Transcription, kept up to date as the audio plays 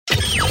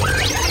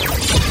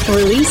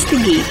Release the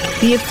Geek,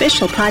 the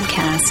official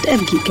podcast of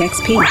Geek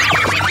XP.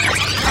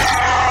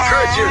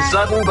 Curse your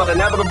sudden but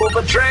inevitable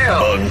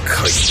betrayal.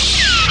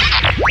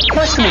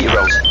 Nice to meet you,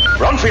 Rose.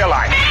 Run for your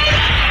life.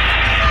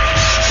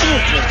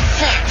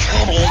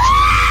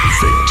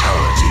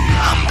 Fatality.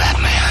 I'm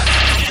Batman.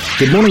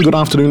 Good morning, good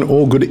afternoon,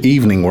 or good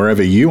evening,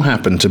 wherever you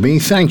happen to be.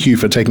 Thank you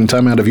for taking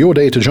time out of your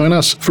day to join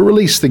us for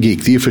Release the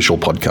Geek, the official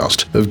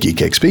podcast of Geek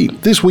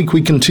XP. This week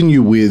we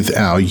continue with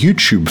our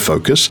YouTube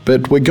focus,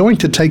 but we're going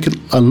to take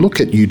a look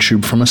at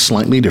YouTube from a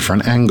slightly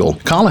different angle.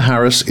 Carla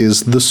Harris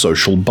is the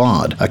social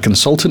bard, a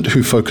consultant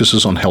who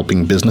focuses on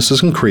helping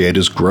businesses and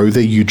creators grow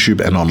their YouTube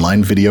and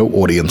online video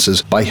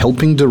audiences by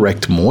helping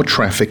direct more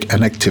traffic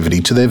and activity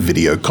to their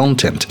video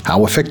content.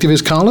 How effective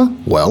is Carla?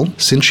 Well,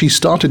 since she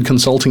started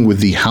consulting with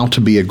the How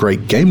to Be a Great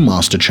Game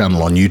Master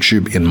channel on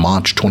YouTube in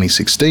March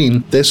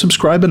 2016, their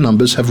subscriber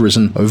numbers have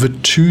risen over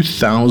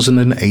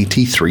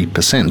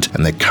 2,083%,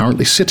 and they're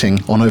currently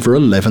sitting on over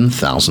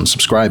 11,000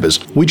 subscribers.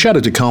 We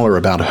chatted to Carla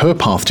about her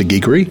path to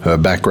geekery, her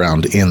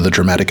background in the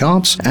dramatic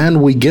arts,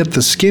 and we get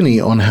the skinny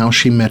on how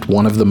she met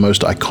one of the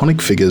most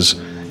iconic figures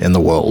in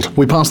the world.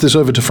 We pass this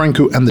over to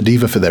Franco and the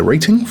Diva for their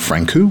rating.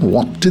 Franco,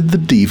 what did the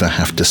Diva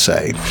have to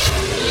say?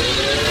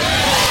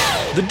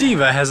 The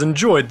Diva has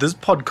enjoyed this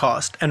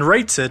podcast and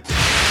rates it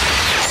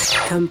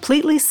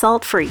Completely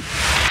salt-free.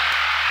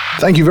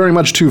 Thank you very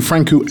much to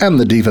Franco and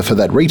the Diva for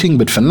that rating,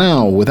 but for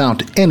now,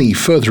 without any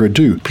further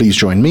ado, please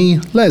join me,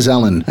 Les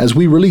Allen, as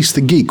we release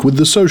the geek with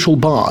the social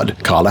bard,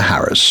 Carla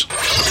Harris.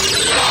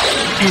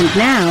 And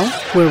now,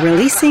 we're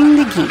releasing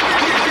the geek.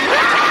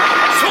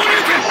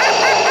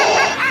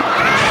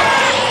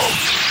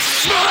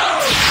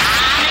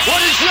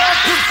 What is your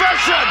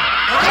confession?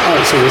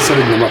 Oh, so we're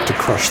setting them up to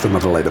crush them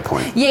at a later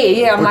point.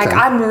 Yeah. I'm Okay. like,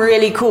 I'm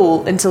really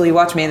cool until you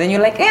watch me. Then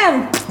you're like,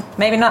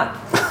 maybe not.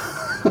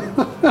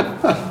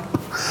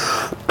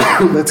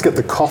 Let's get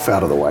the cough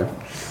out of the way.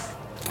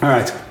 All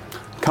right,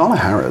 Carla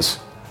Harris.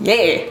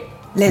 Yeah.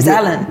 Les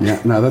Allen.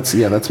 Yeah, no, that's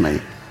me.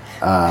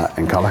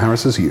 And Carla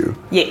Harris is you.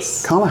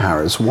 Yes. Carla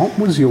Harris, what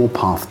was your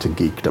path to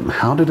geekdom?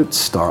 How did it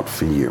start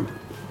for you?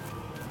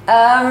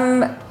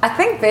 I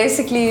think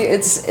basically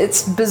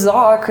it's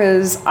bizarre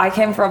because I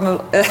came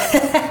from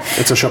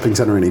It's a shopping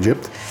center in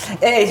Egypt.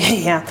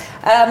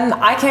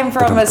 I came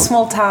from a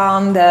small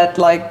town that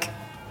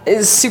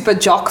is super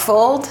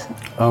jock-filled.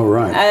 Oh,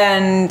 right.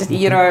 And,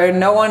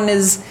 no one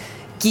is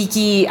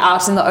geeky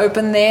out in the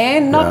open there.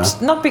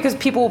 Not because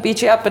people will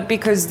beat you up, but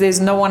because there's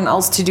no one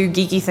else to do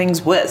geeky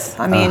things with.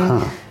 I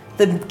mean,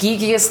 the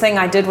geekiest thing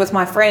I did with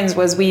my friends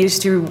was we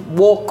used to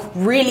walk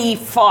really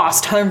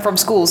fast home from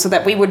school so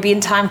that we would be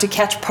in time to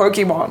catch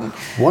Pokemon.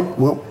 What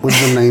was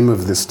the name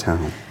of this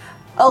town?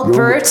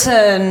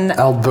 Alberton.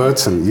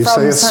 Alberton. You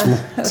say it's small.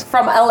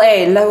 From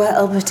LA, Lower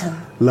Alberton.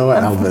 Lower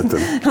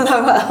Alberton.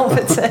 Lower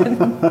Alberton.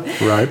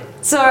 Right.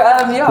 So,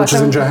 Which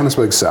is in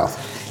Johannesburg South.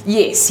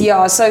 Yes,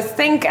 yeah. So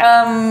think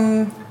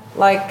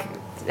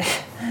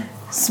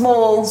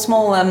small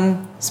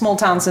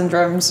town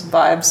syndromes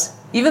vibes.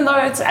 Even though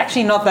it's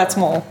actually not that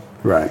small.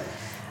 Right.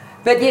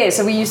 But yeah,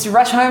 so we used to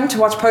rush home to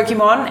watch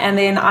Pokemon, and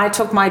then I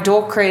took my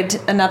dork cred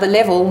another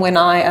level when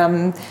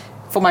I,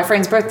 for my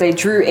friend's birthday,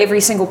 drew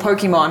every single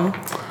Pokemon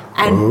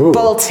and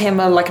built him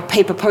a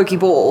paper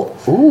Pokeball.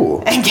 Ooh.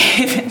 And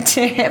gave it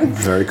to him.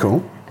 Very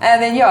cool. And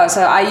then,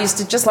 so I used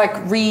to just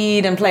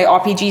read and play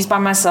RPGs by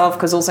myself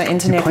because also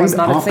internet was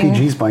not a thing.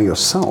 RPGs by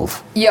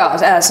yourself?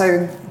 Yeah,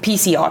 so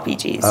PC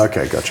RPGs.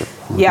 Okay, gotcha.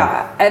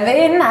 Yeah, and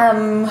then...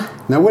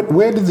 Now,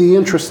 where did the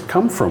interest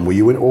come from? Were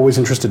you always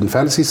interested in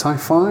fantasy,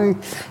 sci-fi?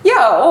 Yeah,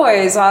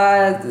 always.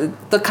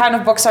 The kind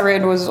of books I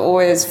read was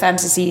always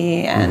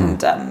fantasy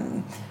and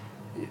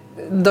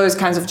those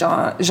kinds of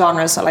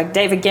genres. So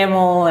David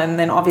Gemmell and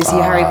then obviously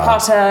Harry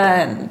Potter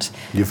and...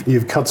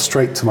 You've cut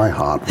straight to my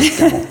heart with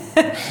Gemmell.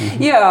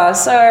 Yeah,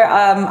 so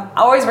I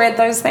always read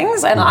those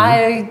things and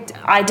I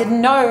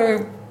didn't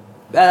know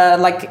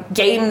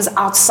games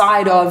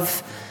outside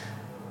of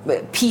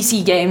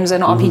PC games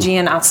and RPG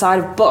and outside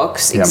of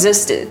books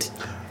existed.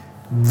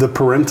 The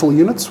parental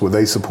units, were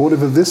they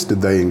supportive of this? Did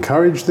they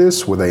encourage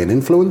this? Were they an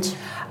influence?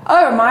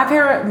 Oh, my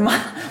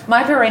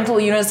parental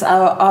units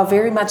are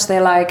very much,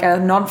 they're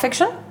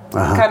non-fiction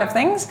kind of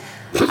things.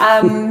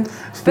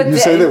 But you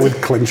say that with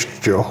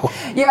clenched jaw.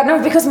 Yeah, no,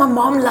 because my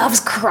mom loves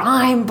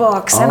crime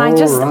books, and I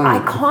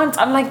can't.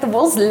 I'm like, the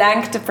world's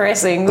lank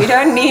depressing. We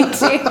don't need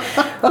to.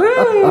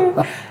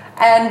 Woo.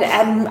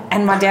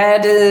 And my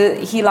dad,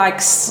 he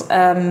likes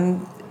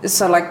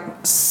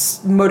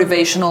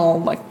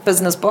motivational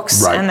business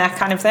books and that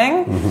kind of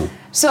thing. Mm-hmm.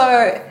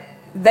 So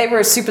they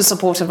were super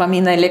supportive. I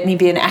mean, they let me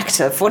be an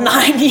actor for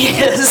 9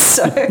 years,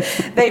 so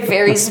they're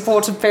very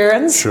supportive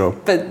parents. Sure.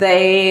 But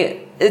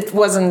it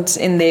wasn't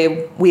in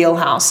their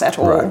wheelhouse at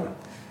all. Right.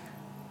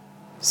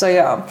 So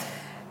yeah,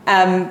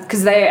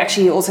 because they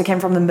actually also came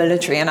from the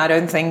military, and I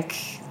don't think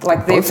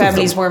their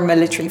families were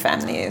military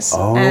families.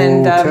 Oh,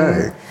 and,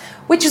 okay.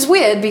 Which is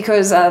weird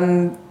because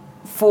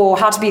for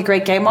How to Be a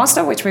Great Game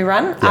Master, which we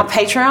run, our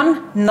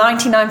Patreon,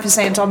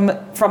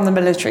 99% from the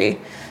military.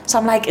 So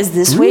I'm like, is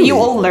this where you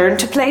all learn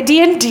to play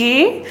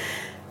D&D?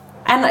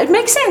 And it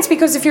makes sense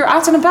because if you're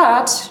out and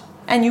about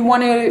and you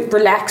want to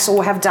relax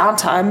or have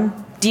downtime,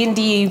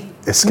 D&D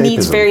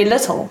needs very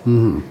little,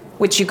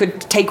 which you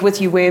could take with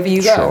you wherever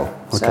you go. Sure.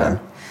 Okay.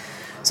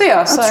 So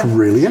yeah, That's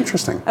really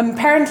interesting.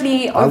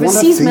 Apparently, I want a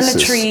overseas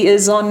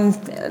thesis.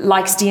 military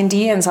likes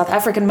D&D, and South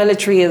African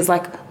military is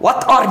like,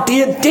 what are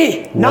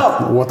D&D?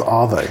 No. What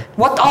are they?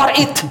 What are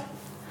it?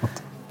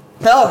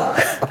 No.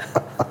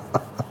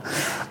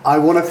 I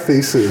want a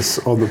thesis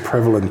on the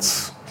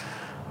prevalence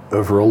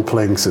of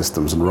role-playing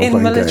systems and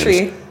role-playing military.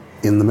 games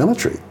in the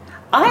military.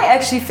 I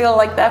actually feel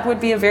like that would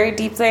be a very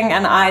deep thing,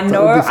 and I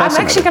know would be I'm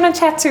actually fascinating. going to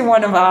chat to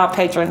one of our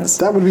patrons.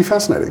 That would be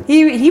fascinating.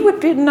 He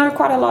would know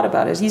quite a lot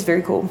about it. He's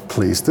very cool.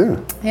 Please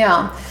do.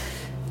 Yeah.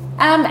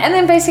 And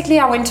then basically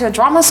I went to a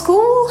drama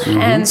school,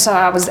 and so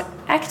I was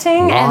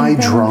acting. Why and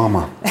then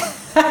drama?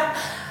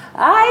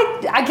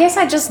 I guess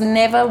I just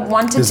never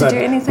wanted to do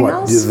anything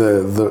else.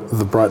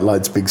 The bright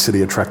lights, big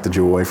city attracted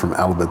you away from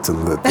Albert,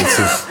 and that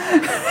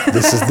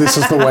this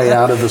is the way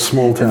out of the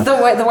small town. The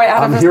way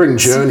out of I'm hearing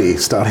Journey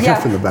starting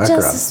up in the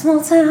background. Just a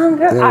small town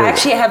girl. There I we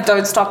actually have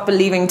Don't Stop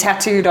Believing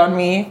tattooed on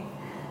me.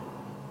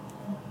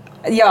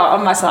 Yeah,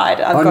 on my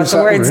side. I've On got your the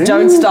side? words Really?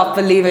 Don't Stop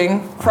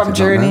Believing from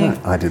Journey.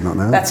 I did not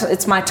know that.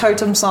 It's my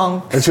totem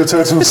song. It's your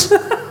totems.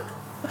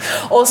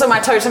 Also, my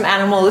totem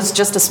animal is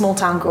just a small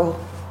town girl.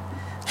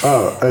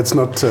 Oh, it's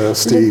not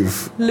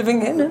Steve.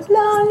 Living in a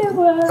lonely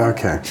world.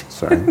 Okay,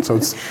 sorry. So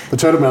it's the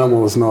totem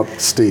animal is not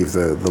Steve,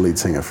 the lead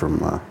singer from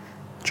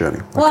Journey.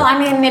 Okay. Well, I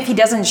mean, if he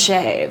doesn't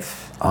shave.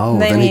 Oh,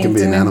 then he can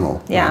be an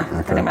animal. Yeah, Right,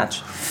 okay. pretty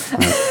much.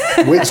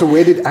 So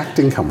where did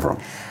acting come from?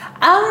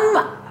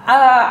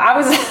 I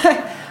was.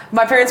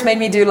 My parents made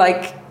me do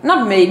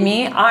not made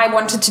me. I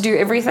wanted to do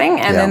everything,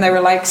 and then they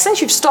were like,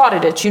 "Since you've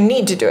started it, you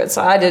need to do it."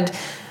 So I did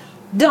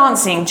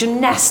dancing,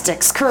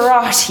 gymnastics,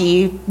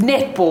 karate,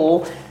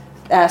 netball,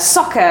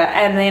 soccer,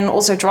 and then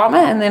also drama.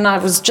 And then I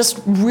was just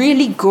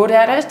really good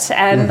at it,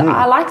 and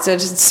I liked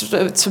it.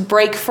 It's a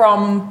break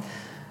from.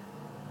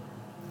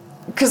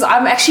 Because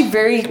I'm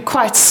actually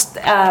quite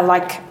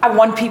I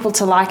want people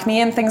to like me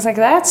and things like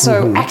that.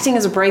 So acting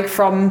is a break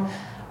from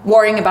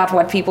worrying about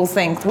what people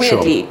think.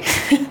 Weirdly.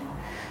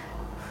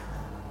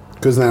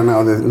 Because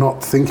now they're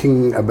not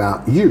thinking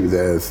about you;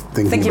 they're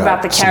thinking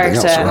about the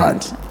character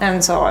else, right?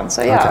 and so on.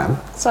 So yeah, Okay.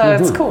 so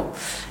it's cool.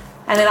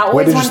 And then I Where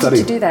always did you wanted study?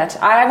 to do that.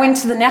 I went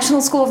to the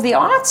National School of the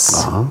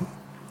Arts,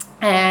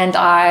 and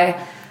I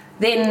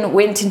then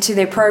went into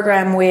their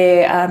program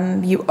where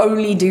you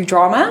only do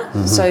drama.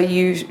 So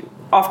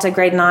after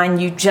grade 9,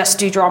 you just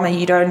do drama.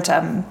 You don't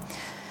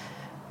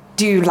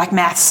do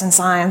maths and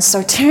science.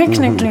 So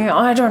technically,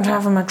 I don't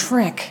have a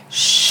matric.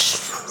 Shh,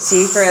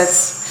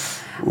 secrets.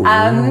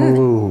 And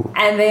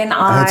then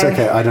That's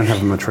okay. I don't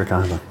have a matric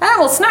either.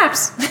 well,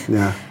 snaps.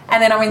 Yeah.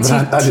 And then I went to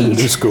I didn't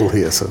do teach. school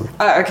here, so.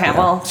 Oh, okay.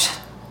 Well,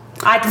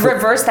 I'd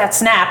reverse that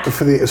snap.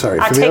 For the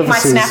take my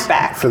overseas, snap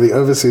back. For the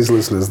overseas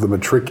listeners, the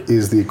matric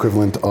is the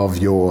equivalent of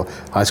your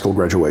high school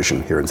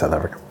graduation here in South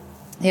Africa.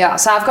 Yeah.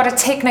 So I've got a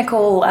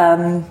technical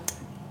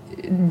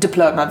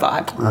diploma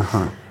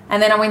vibe.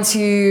 And then I went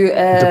to.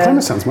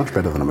 Diploma sounds much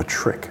better than a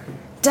matric.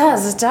 It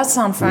does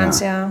sound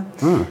fancy, yeah.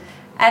 Oh.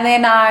 And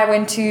then I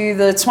went to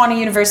the Tshwane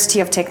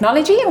University of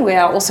Technology, where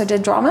I also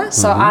did drama.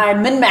 So I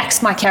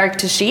min-maxed my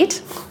character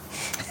sheet.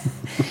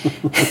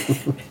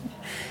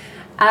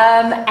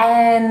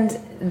 And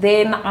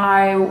then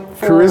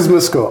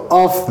Charisma score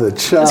off the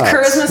charts.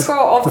 Charisma score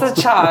off the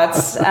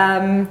charts.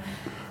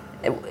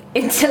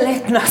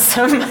 Intellect not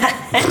so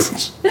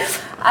much.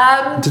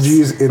 Did you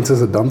use int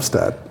as a dump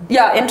stat?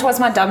 Yeah, int was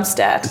my dump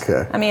stat.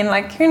 Okay. I mean,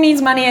 who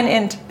needs money in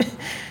int?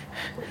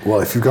 Well,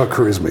 if you've got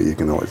charisma, you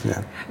can always,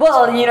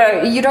 Well,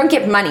 you don't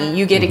get money,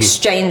 you get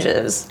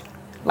exchanges.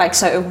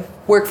 So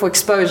work for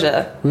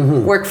exposure,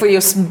 work for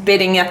your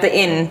bedding at the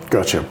inn.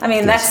 Gotcha. I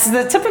mean, that's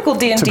the typical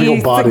D&D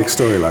Typical bardic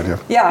thing. storyline,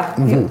 yeah.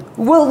 Yeah.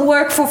 We'll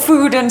work for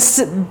food and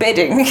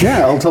bedding.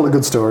 Yeah, I'll tell a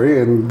good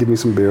story and give me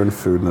some beer and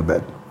food and a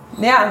bed.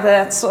 Yeah,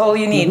 that's all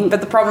you need.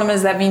 But the problem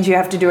is that means you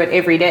have to do it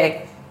every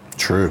day.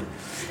 True.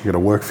 You got to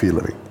work for your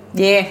living.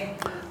 Yeah,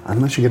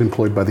 Unless you get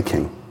employed by the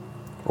king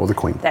or the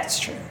queen. that's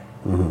true.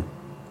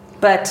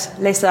 But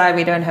let's say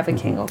we don't have a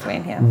king or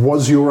queen here.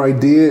 Was your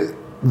idea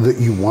that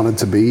you wanted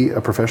to be a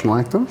professional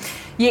actor?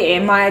 Yeah,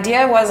 my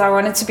idea was I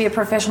wanted to be a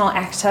professional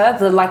actor.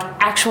 The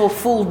actual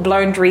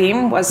full-blown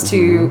dream was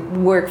to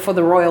work for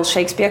the Royal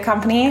Shakespeare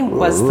Company.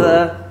 Was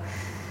the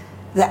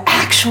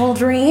actual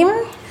dream,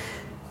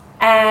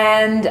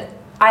 and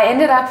I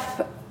ended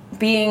up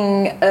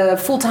being a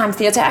full-time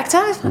theatre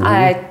actor.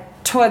 I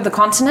toured the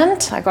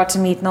continent. I got to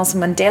meet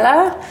Nelson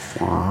Mandela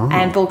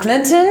and Bill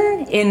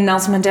Clinton in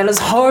Nelson Mandela's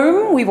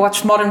home. We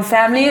watched Modern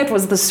Family. It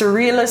was the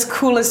surrealist,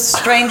 coolest,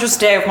 strangest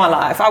day of my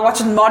life. I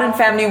watched Modern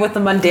Family with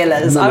the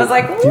Mandelas. I was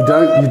like, you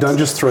don't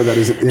just throw that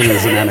in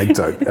as an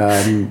anecdote.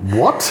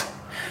 What?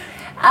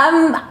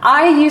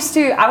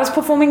 I was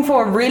performing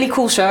for a really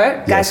cool show.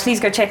 Yes. Guys, please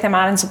go check them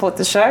out and support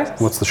the show.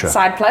 What's the show?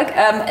 Side plug.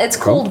 It's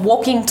called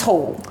Walking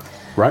Tall.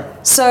 Right.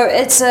 So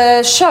it's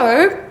a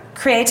show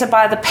created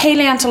by the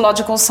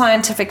Paleontological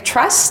Scientific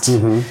Trust,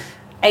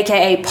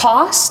 aka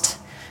PAST,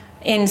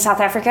 in South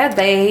Africa.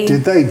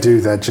 Did they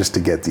do that just to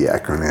get the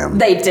acronym?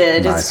 They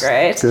did. Nice. It's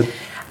great. Good.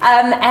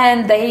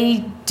 And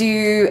they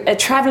do a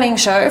traveling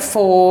show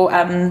for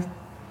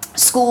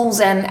schools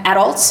and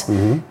adults,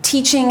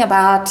 teaching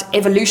about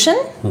evolution,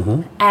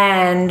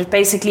 and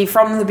basically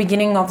from the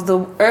beginning of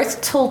the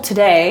Earth till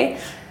today,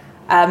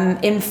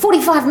 in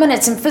 45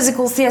 minutes in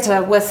physical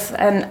theatre with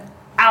an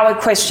hour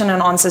question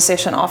and answer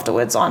session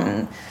afterwards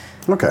on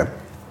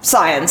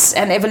science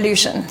and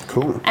evolution.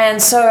 Cool.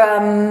 And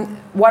so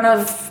one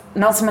of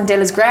Nelson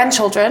Mandela's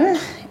grandchildren,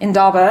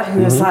 Indaba,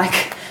 who was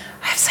like,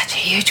 I have such a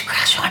huge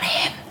crush on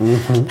him,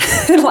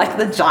 like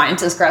the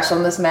giantest crush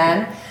on this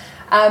man.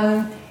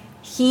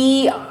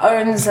 He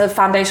owns a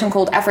foundation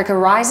called Africa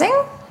Rising,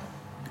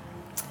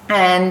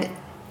 and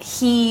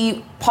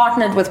he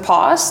partnered with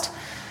PAST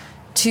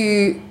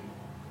to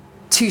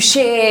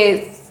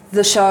share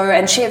the show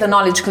and share the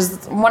knowledge,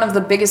 because one of the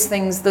biggest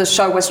things the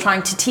show was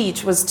trying to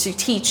teach was to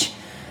teach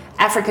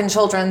African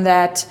children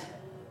that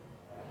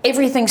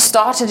everything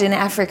started in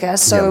Africa,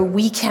 so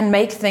we can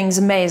make things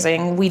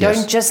amazing. We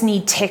don't just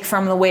need tech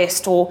from the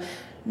West, or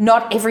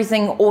not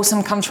everything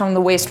awesome comes from the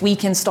West. We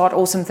can start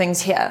awesome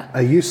things here.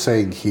 Are you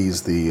saying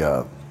he's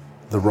the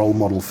role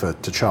model for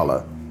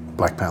T'Challa,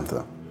 Black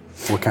Panther,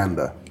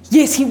 Wakanda?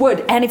 Yes, he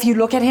would. And if you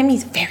look at him,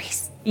 he's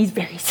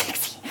very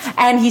sexy,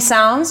 and he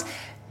sounds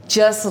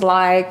just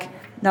like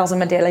Nelson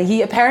Mandela.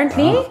 He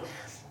apparently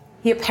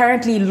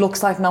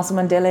looks like Nelson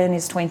Mandela in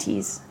his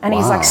 20s, and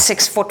he's like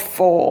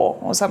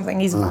 6'4" or something.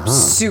 He's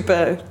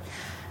super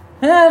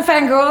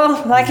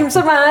fangirl, like him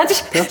so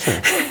much.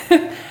 Gotcha.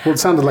 Well, it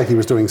sounded like he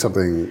was doing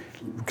something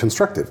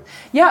constructive.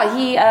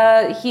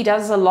 Yeah, he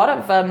does a lot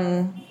of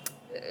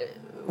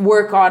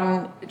work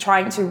on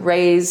trying to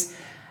raise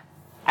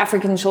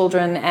African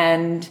children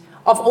and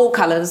of all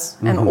colors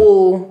and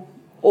all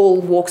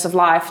walks of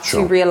life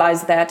to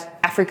realize that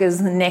Africa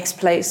is the next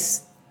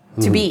place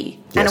to be,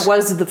 and it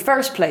was the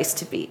first place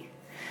to be.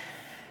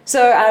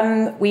 So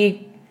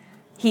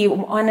he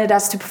wanted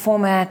us to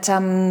perform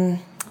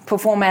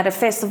at a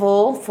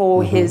festival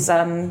for his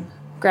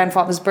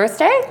grandfather's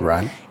birthday,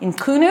 in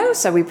Kunu.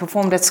 So we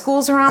performed at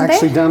schools around there.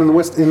 Actually, down in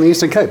the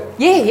Eastern Cape.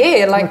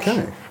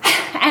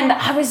 And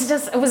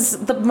it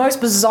was the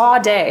most bizarre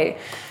day.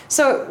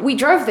 So we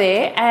drove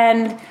there,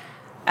 and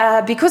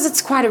because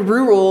it's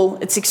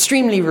it's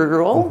extremely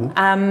rural.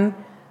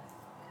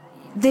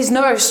 There's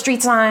no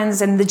street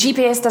signs, and the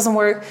GPS doesn't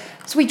work.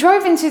 So we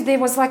drove there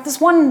was like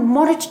this one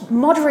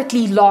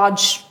moderately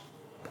large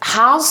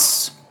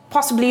house,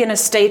 possibly an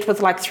estate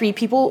with like three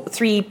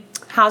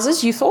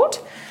houses, you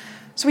thought.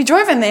 So we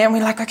drove in there, and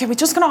we're like, okay, we're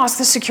just going to ask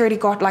the security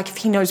guard like if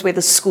he knows where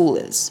the school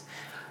is.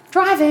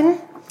 Drive in,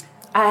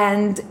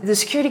 and the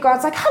security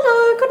guard's like,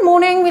 hello, good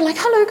morning. We're like,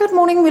 hello, good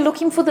morning. We're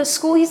looking for the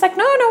school. He's like,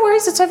 no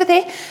worries, it's over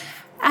there.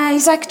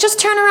 He's like, just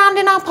turn around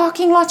in our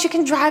parking lot, you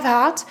can drive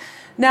out.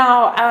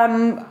 Now,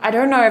 I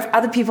don't know if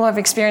other people have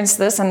experienced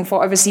this, and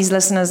for overseas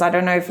listeners, I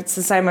don't know if it's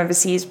the same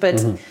overseas,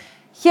 but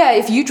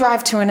if you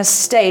drive to an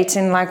estate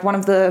in like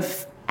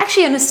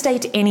an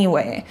estate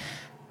anyway,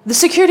 the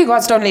security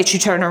guards don't let you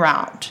turn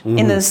around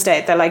in the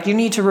estate. They're like, you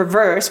need to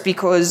reverse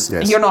because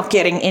you're not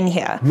getting in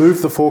here.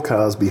 Move the 4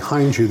 cars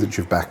behind you that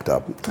you've backed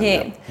up.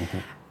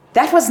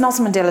 That was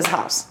Nelson Mandela's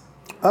house.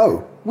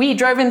 Oh. We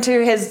drove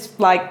into his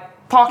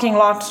parking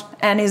lot,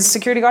 and his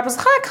security guard was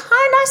like,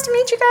 hi, nice to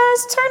meet you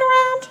guys, turn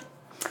around.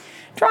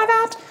 Drive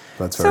out.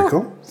 That's very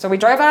cool. So we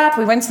drove out,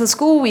 we went to the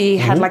school, we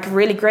had a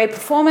really great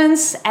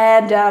performance,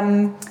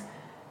 and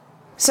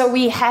so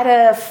we had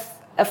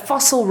a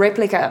fossil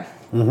replica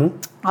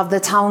of the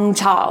Taung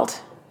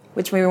child,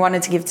 which we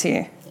wanted to give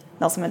to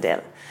Nelson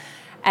Mandela.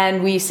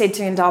 And we said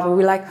to Indaba,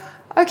 we're like,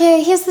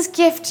 okay, here's this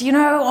gift,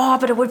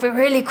 but it would be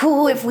really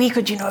cool if we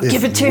could,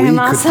 give it to him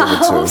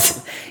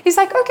ourselves. He's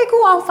like, okay,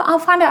 cool, I'll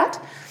find out.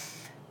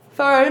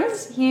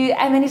 Phones,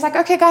 and then he's like,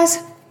 okay,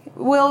 guys,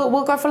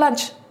 we'll go for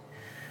lunch.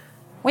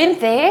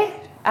 Went there.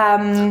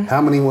 How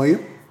many were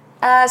you?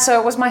 So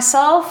it was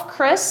myself,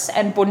 Chris,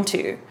 and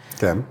Buntu.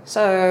 Okay.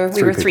 So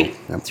we were three.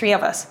 Yep. 3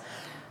 of us.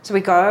 So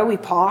we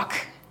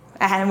park,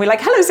 and we're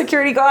like, hello,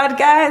 security guard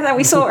guy that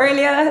we saw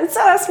earlier. It's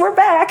us, we're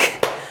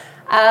back.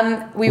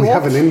 We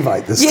have an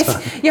invite this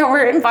time. Yeah,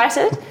 we're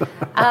invited.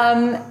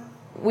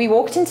 We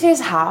walked into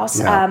his house.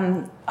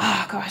 Yeah.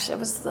 It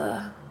was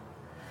the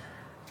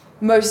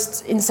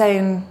most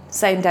insane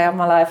day of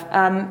my life.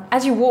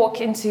 As you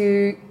walk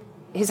into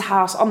his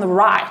house on the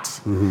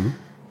right,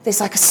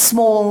 there's like a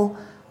small,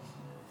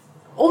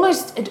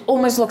 it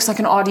almost looks like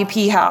an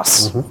RDP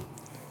house.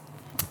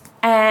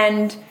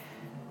 And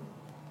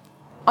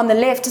on the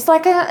left, it's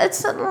like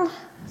it's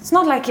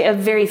not like a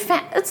very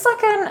it's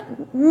like a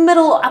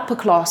middle upper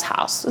class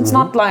house. It's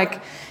not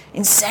like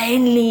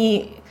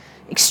insanely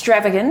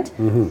extravagant.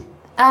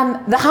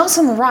 The house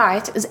on the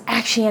right is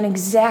actually an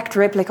exact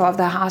replica of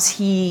the house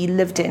he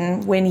lived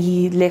in when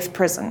he left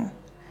prison.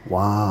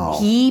 Wow.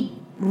 He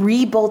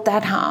rebuilt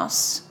that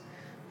house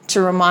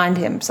to remind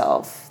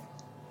himself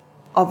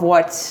of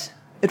what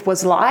it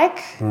was like.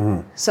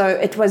 So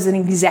it was an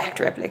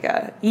exact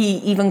replica. He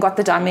even got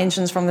the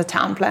dimensions from the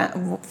town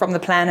plan, from the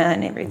planner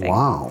and everything.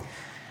 Wow.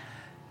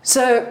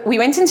 So we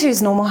went into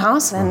his normal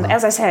house, and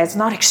as I say, it's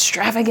not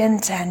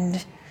extravagant,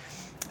 and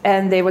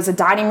there was a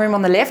dining room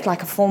on the left,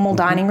 like a formal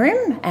dining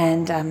room,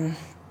 and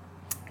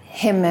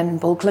him and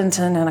Bill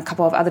Clinton and a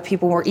couple of other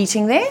people were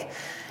eating there.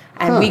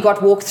 And we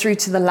got walked through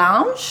to the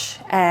lounge,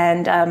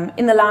 and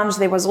in the lounge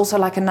there was also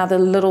like another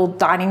little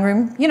dining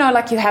room, you know,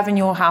 like you have in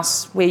your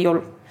house where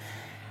you're...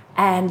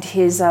 And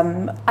his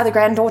other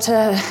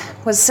granddaughter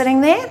was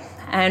sitting there,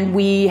 and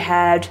we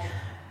had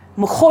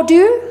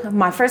mukhodu.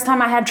 My first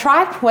time I had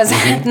tripe was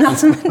at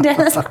Nelson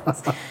Mandela's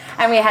house.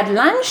 And we had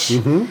lunch,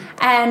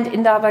 and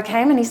Indaba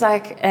came, and he's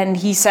like, and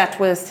he sat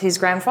with his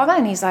grandfather,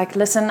 and he's like,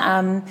 listen,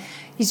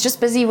 he's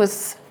just busy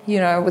with, you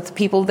know, with the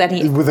people that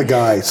he... With a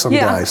guy,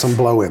 some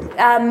blow-in.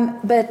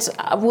 But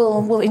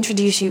we'll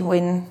introduce you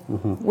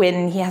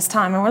when he has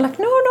time. And we're like,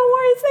 no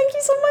worries, thank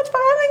you so much for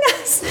having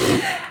us.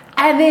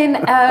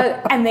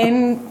 And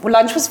then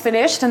lunch was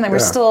finished, and they were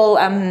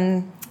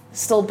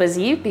still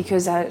busy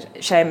because,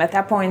 shame, at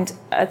that point,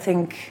 I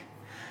think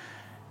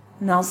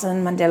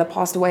Nelson Mandela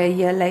passed away a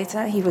year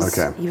later. He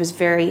was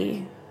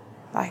very,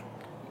 like,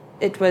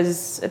 it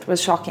was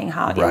shocking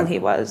how ill he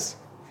was.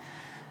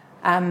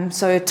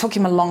 So it took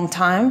him a long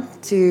time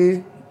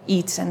to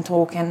eat and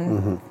talk,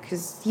 and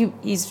because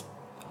he's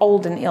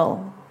old and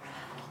ill.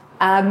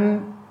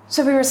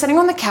 So we were sitting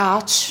on the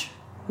couch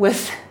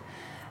with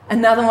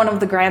another one of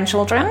the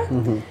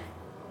grandchildren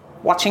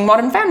watching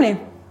Modern Family.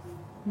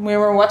 We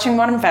were watching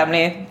Modern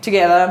Family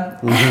together.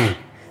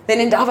 Then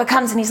Indaba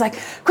comes and he's like,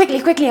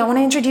 quickly, I want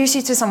to introduce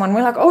you to someone.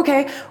 We're like,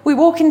 okay. We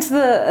walk into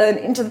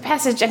the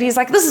passage, and he's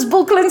like, this is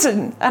Bill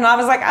Clinton. And I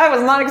was like, I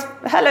was not,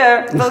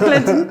 hello, Bill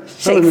Clinton.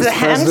 Shakes the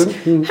hand.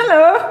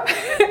 Hello.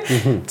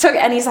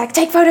 And he's like,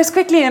 take photos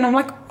quickly. And I'm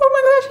like, oh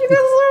my gosh, you guys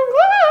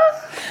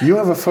are so... You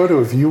have a photo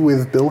of you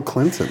with Bill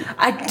Clinton.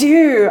 I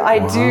do.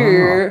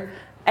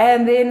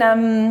 And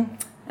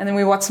then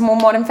we watched some more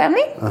Modern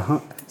Family.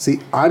 See,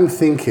 I'm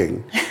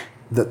thinking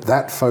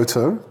that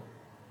photo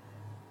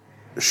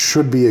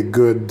should be a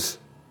good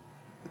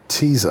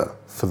teaser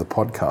for the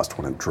podcast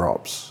when it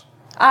drops.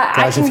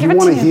 Guys, if you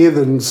want to hear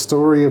the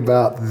story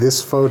about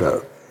this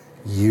photo,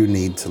 you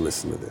need to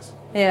listen to this.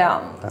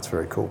 Yeah. That's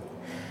very cool.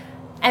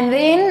 And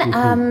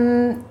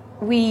then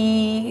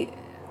we,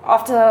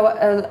 after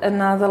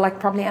another, like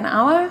probably an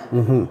hour,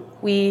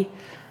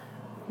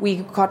 we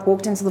got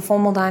walked into the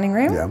formal dining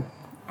room,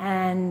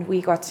 and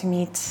we got to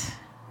meet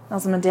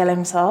Nelson Mandela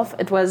himself.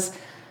 It was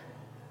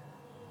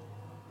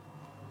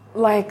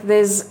like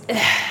there's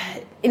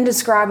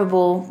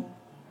indescribable,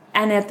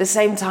 and at the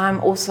same time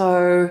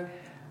also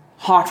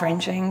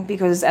heart-wrenching,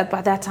 because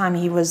by that time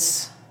he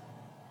was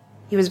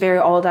very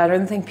old. I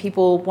don't think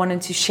people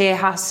wanted to share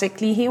how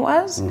sickly he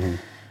was.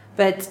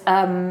 But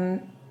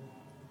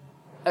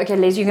okay,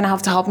 Les, you're gonna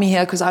have to help me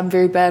here because I'm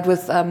very bad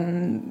with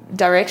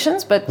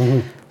directions. But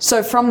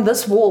so from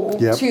this wall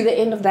to the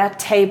end of that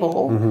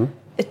table,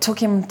 it took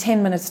him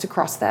 10 minutes to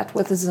cross that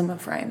with a Zimmer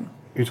frame.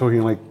 You're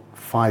talking like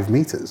 5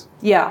 meters?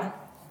 Yeah.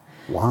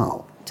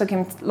 Wow. It took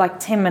him like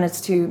 10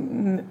 minutes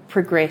to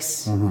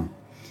progress. And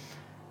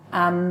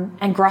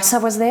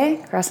Graça was there,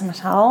 Graça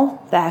Machel.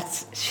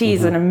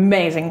 She's an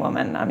amazing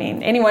woman. I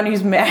mean, anyone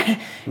who's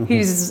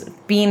who's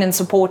been and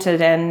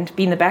supported and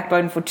been the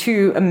backbone for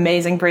 2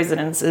 amazing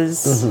presidents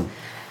is...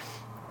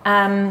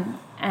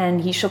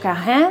 and he shook our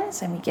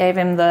hands, and we gave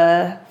him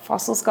the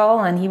fossil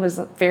skull, and he was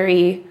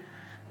very,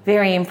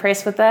 very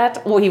impressed with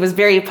that. Or he was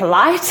very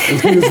polite.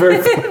 He was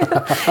very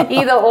polite.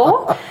 Either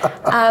or.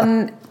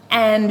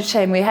 And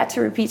shame, we had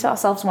to repeat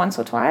ourselves once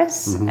or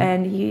twice,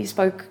 and he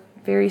spoke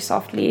very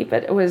softly,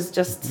 but it was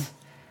just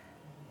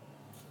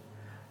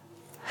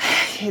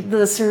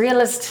the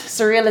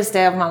surrealist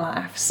day of my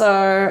life.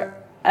 So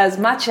as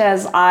much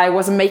as I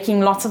wasn't making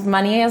lots of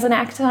money as an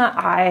actor,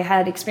 I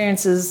had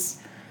experiences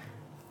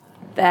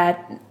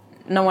that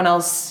no one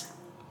else,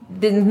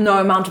 no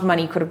amount of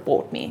money could have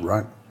bought me.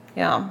 Right.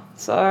 Yeah.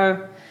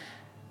 So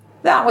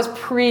that was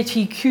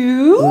pretty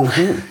cool.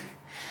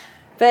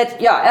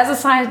 But yeah,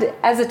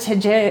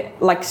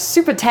 like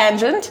super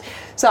tangent.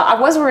 So I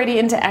was already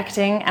into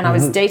acting, and I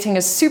was dating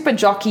a super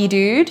jockey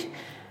dude,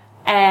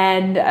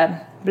 and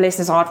bless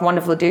his heart,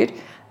 wonderful dude.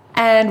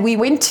 And we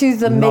went to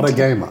the Not a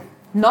gamer.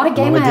 Not a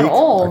gamer at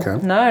all. Okay.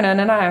 No.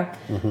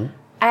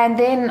 And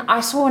then I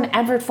saw an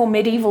advert for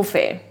Medieval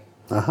Fair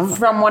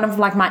from one of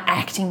like my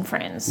acting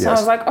friends. So I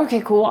was like,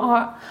 okay, cool.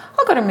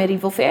 I'll go to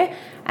Medieval Fair.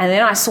 And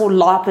then I saw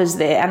LARPers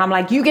there, and I'm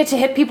like, you get to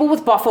hit people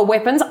with boffer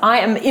weapons. I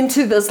am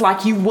into this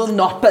like you will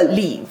not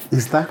believe.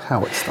 Is that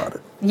how it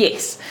started?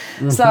 Yes.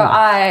 So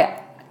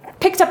I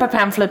picked up a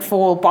pamphlet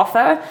for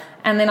boffer,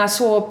 and then I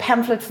saw a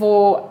pamphlet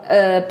for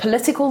a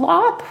political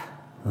LARP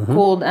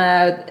called,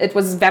 it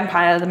was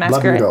Vampire the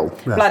Masquerade. Blood and Gold.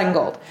 Yes. Blood and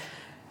Gold.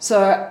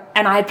 So,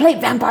 and I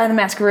played Vampire the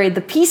Masquerade,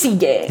 the PC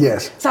game.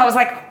 Yes. So I was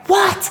like,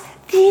 what?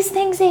 These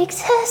things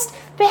exist.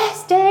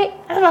 Best day.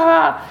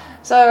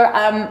 So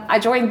I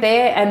joined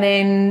there, and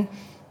then,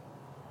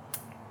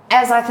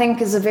 as I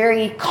think is a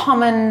very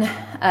common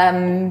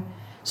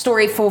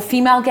story for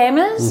female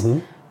gamers,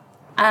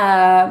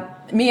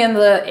 me and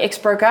the ex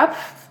broke up,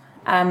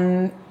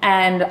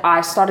 And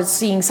I started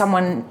seeing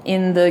someone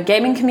in the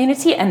gaming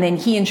community, and then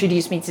he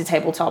introduced me to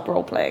tabletop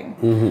role-playing.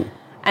 Mm-hmm.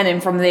 And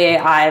then from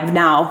there, I've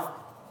now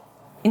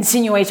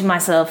insinuated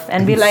myself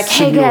and be like,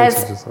 hey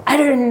guys,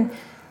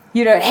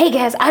 hey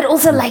guys, I'd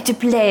also like to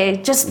play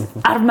just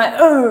out of my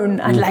own.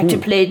 I'd like to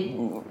play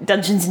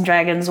Dungeons and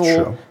Dragons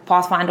or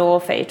Pathfinder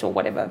or Fate or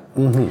whatever.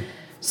 Mm-hmm.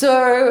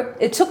 So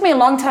it took me a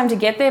long time to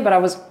get there, but I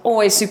was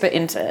always super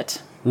into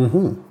it.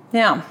 Mm-hmm.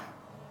 Yeah.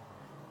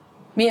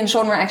 Me and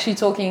Sean were actually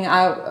talking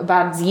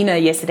about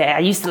Xena yesterday. I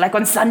used to like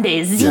on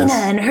Sundays, Xena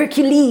and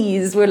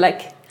Hercules were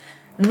like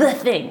the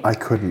thing. I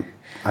couldn't.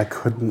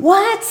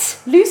 What?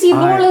 Lucy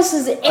Lawless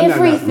is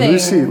everything.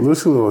 No.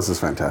 Lucy Lawless is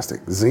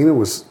fantastic. Xena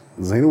was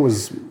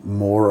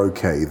more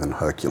okay than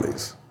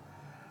Hercules.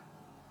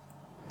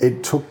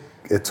 It took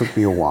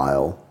me a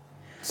while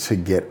to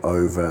get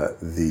over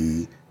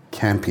the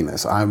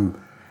campiness. I'm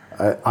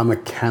a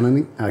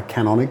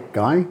canonic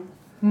guy,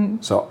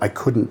 so I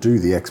couldn't do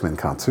the X-Men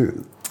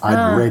cartoon.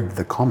 I'd read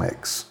the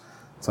comics.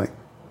 It's like,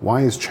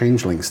 why is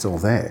Changeling still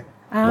there?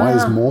 Why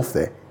is Morph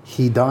there?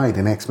 He died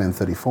in X-Men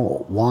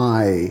 34.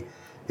 Why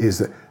is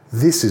that?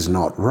 This is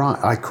not right.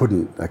 I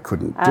couldn't do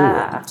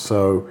it.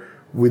 So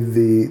with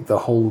the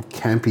whole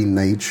campy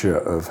nature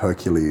of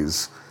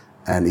Hercules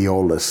and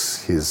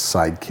Aeolus, his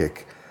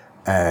sidekick,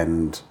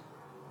 and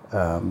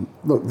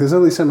look, there's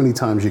only so many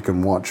times you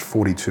can watch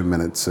 42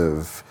 minutes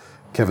of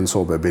Kevin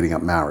Sorbo beating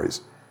up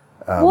Maoris.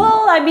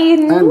 Well, I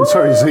mean... And,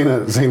 sorry,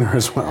 Xena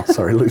as well.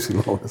 Sorry, Lucy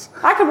Lawless.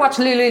 I could watch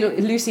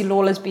Lucy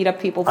Lawless beat up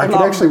people for I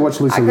could actually watch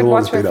Lucy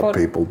Lawless beat up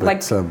people,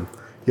 but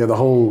the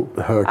whole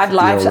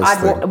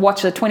I'd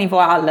watch a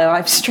 24-hour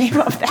live stream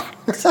of that.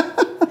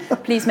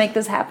 Please make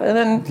this happen.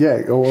 And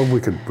or we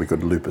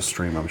could loop a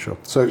stream, I'm sure.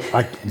 So,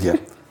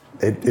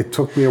 it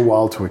took me a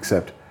while to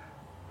accept,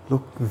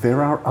 look,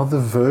 there are other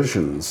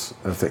versions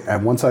of things.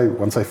 And once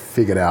I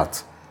figured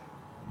out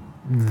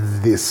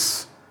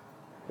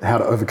how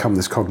to overcome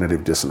this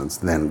cognitive dissonance,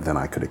 then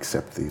I could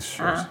accept these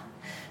shows.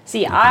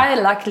 See, I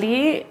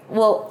luckily,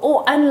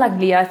 or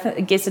unluckily,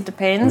 I guess it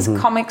depends.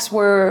 Comics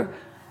were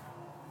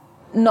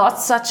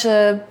not such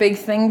a big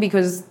thing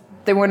because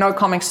there were no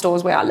comic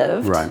stores where I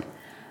lived. Right.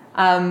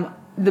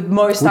 The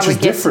most Which I would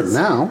is get different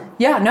now.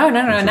 Yeah, no.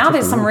 Now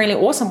there's some really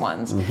awesome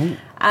ones.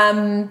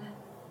 I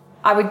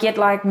would get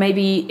like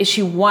maybe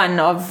issue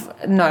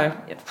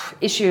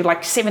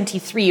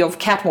 73 of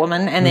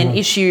Catwoman, and then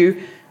issue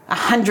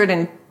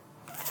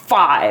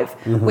 105,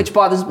 which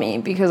bothers me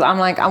because I'm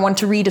like, I want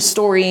to read a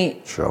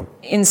story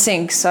in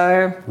sync.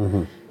 So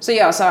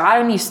I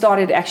only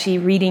started actually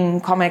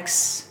reading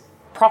comics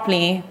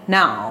properly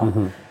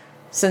now.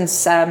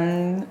 Since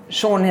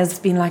Sean has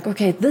been like,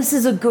 okay, this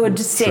is a good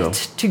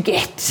set to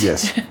get.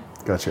 Yes,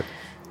 gotcha.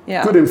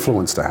 Yeah. Good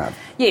influence to have.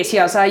 Yes,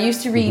 so I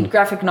used to read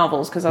graphic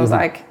novels because I was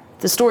like,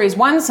 the story's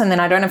once and then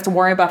I don't have to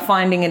worry about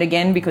finding it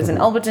again because in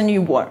Alberton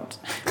you won't.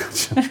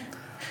 Gotcha.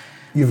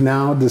 You've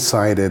now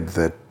decided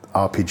that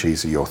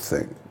RPGs are your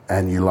thing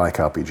and you like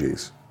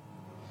RPGs.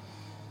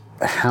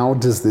 How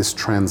does this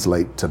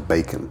translate to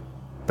Bacon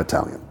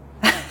Battalion?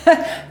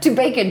 To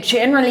Bacon,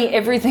 generally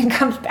everything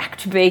comes back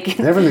to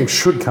Bacon. Everything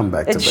should come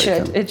back to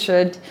Bacon. It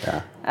should.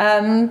 Yeah.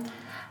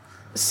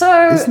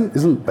 So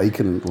isn't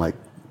Bacon like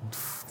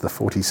the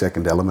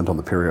 42nd element on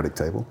the periodic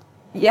table?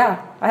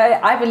 Yeah,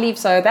 I believe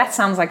so. That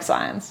sounds like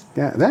science.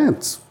 Yeah,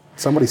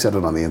 somebody said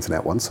it on the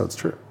internet once, so it's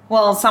true.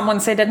 Well, someone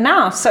said it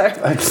now, so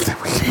there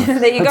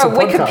you That's go.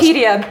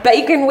 Wikipedia,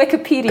 Bacon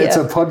Wikipedia. It's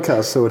a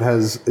podcast, so it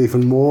has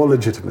even more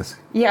legitimacy.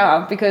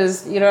 Yeah,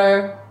 because,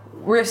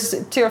 we're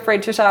too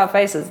afraid to show our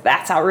faces.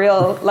 That's our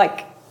real,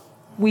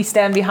 we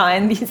stand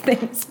behind these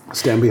things.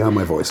 Stand behind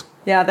my voice.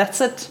 Yeah,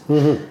 that's it.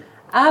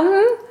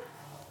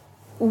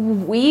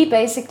 We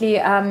basically,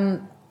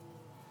 I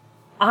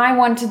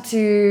wanted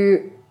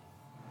to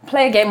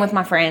play a game with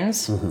my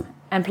friends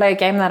and play a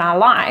game that I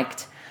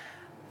liked.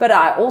 But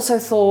I also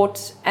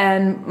thought,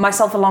 and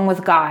myself along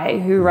with Guy,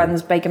 who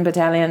runs Bacon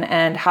Battalion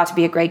and How to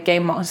Be a Great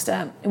Game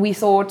Master, we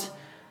thought,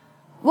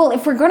 well,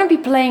 if we're going to be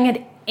playing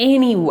it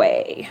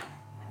anyway,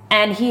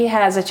 and he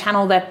has a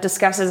channel that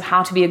discusses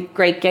how to be a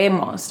great game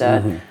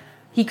master,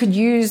 he could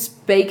use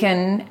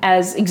Bacon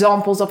as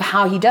examples of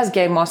how he does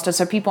game master,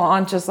 so people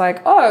aren't just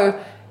like, oh,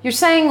 you're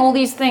saying all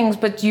these things,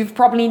 but you've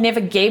probably never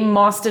game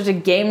mastered a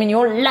game in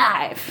your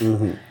life.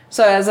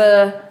 So as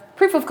a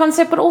proof of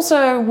concept, but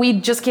also we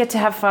just get to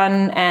have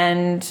fun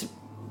and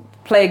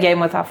play a game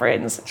with our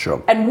friends.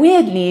 Sure. And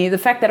weirdly, the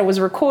fact that it was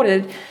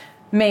recorded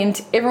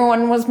meant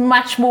everyone was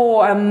much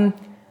more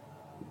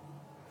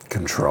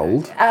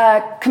controlled,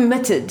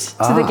 committed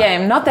to the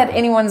game. Not that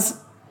anyone's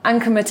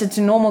uncommitted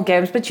to normal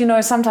games, but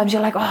sometimes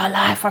you're like, oh,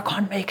 life, I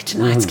can't make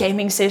tonight's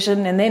gaming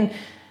session, and then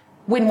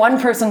when one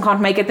person can't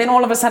make it, then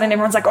all of a sudden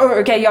everyone's like, oh,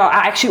 okay, yeah,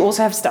 I actually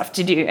also have stuff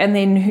to do, and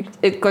then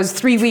it goes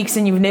 3 weeks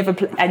and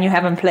and you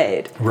haven't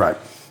played. Right.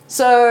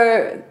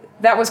 So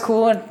that was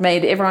cool. It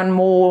made everyone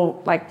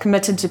more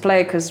committed to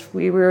play because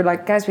we were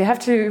like, guys, we have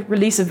to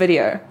release a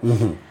video.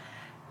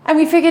 And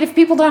we figured if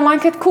people don't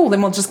like it, cool,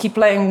 then we'll just keep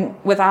playing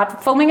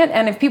without filming it.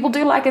 And if people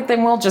do like it,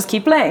 then we'll just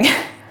keep playing.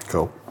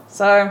 Cool.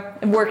 So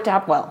it worked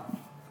out well.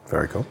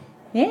 Very cool.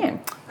 Yeah.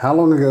 How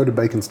long ago did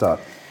Bacon start?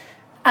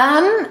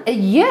 A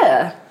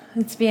year.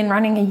 It's been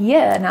running a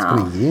year now.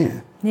 It's been a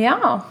year.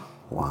 Yeah.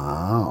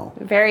 Wow.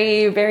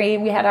 Very, very.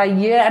 We had our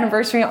year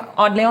anniversary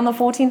oddly on the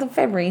 14th of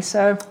February.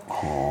 So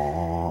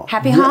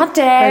happy heart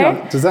day.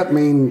 Hang on. Does that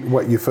mean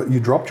what you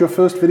dropped your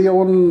first video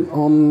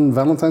on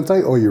Valentine's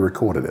Day, or you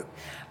recorded it?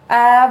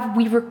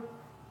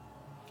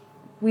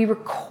 We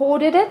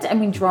recorded it and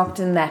we dropped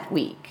in that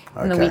week,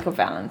 in the week of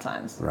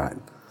Valentine's. Right.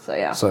 So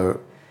yeah. So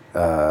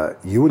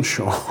you and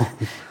Sean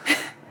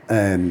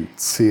and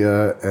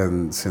Sia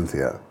and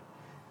Cynthia.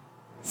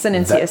 Sin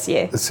and Cia's,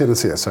 yeah. Sin and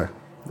Cia, sorry.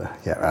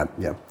 Yeah, right,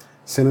 yeah.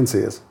 Sin and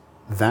Cia's.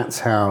 That's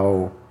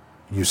how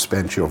you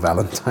spent your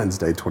Valentine's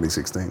Day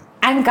 2016.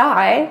 And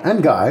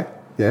Guy.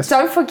 Yes.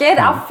 Don't forget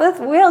our fifth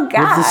wheel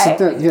Guy.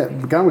 Yeah,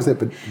 Guy was there,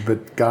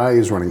 but Guy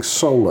is running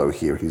solo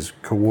here. He's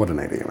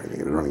coordinating everything.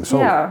 He's running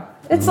solo. Yeah,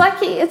 it's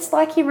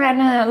like he ran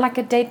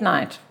a date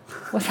night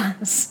with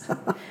us.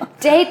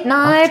 Date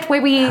night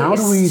where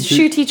we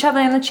shoot each other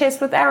in the chest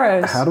with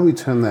arrows. How do we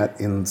turn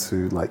that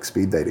into like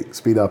speed dating,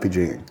 speed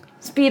RPGing?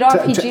 Speed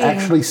RPGing. To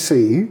actually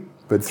see,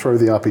 but throw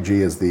the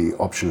RPG as the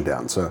option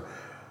down. So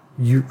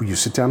you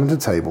sit down at a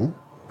table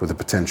with a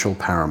potential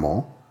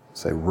paramour.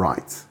 Say,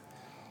 right.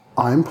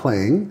 I'm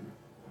playing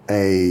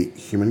a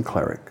human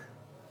cleric.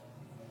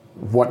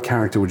 What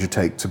character would you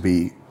take to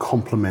be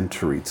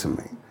complementary to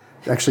me?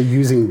 Actually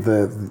using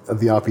the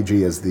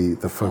RPG as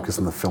the focus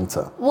and the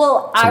filter.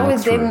 Well, I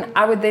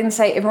would then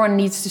say everyone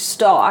needs to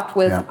start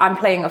with I'm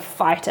playing a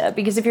fighter,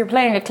 because if you're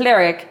playing a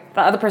cleric,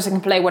 the other person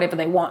can play whatever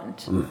they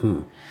want.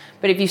 Mm-hmm.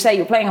 But if you say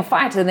you're playing a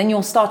fighter, then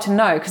you'll start to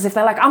know. Because if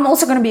they're like, I'm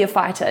also going to be a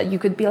fighter, you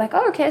could be like,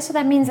 oh, okay, so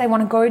that means they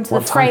want to go into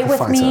the fray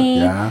with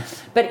me. Yeah.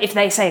 But if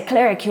they say a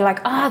cleric, you're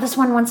like, this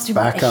one wants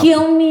to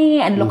heal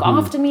me and look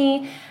after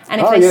me. And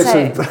if they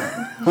say,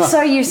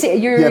 so you see,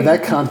 you're... Yeah,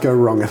 that can't go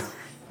wrong.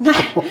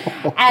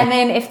 And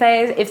then if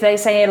they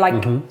say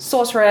like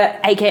sorcerer,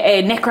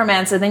 aka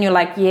necromancer, then you're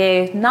like,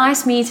 yeah,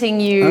 nice meeting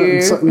you.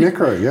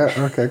 Necro,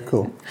 yeah, okay,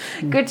 cool.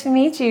 Good to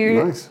meet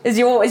you. Nice. Is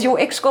your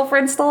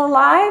ex-girlfriend still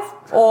alive,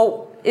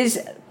 or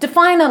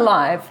define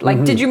alive?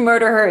 Like, did you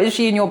murder her? Is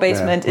she in your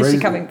basement? Is she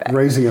coming back?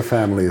 Raising a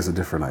family is a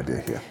different idea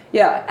here.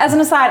 Yeah. As an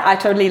aside, I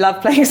totally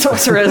love playing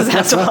sorcerers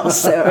as well.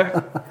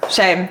 So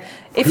shame.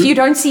 If you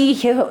don't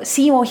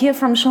see or hear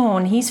from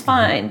Sean, he's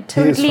fine.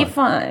 Totally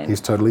fine.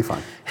 He's totally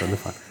fine. Totally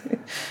fine.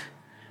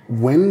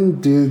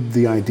 When did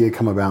the idea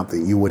come about that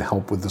you would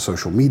help with the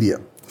social media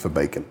for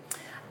Bacon?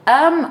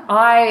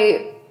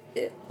 I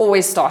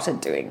always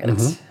started doing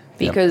it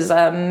because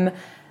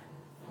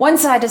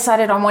once I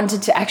decided I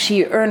wanted to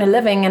actually earn a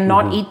living and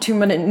not eat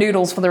 2-minute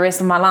noodles for the rest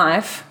of my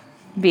life,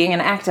 being an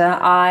actor,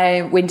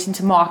 I went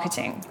into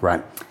marketing.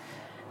 Right.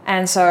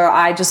 And so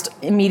I just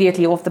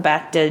immediately off the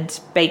bat did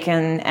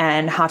Bacon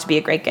and How to Be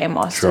a Great Game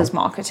Master as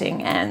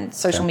marketing and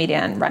social media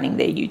and running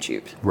their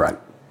YouTube. Right.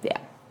 Yeah.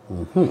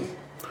 Mm-hmm.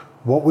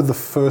 What were the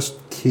first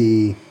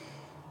key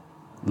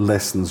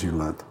lessons you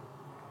learned?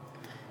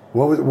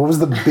 What was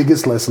the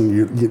biggest lesson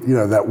you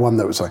know, that one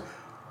that was like,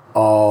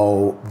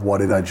 oh, what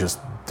did I just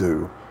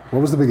do? What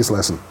was the biggest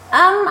lesson?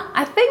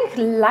 I think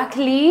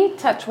luckily,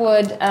 touch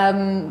wood,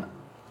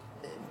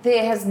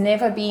 there has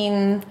never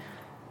been...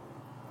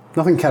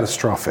 Nothing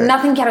catastrophic.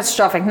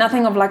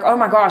 Nothing of like, oh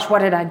my gosh, what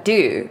did I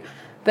do?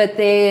 But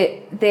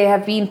there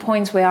have been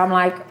points where I'm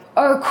like,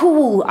 oh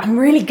cool, I'm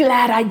really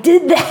glad I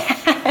did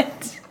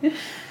that.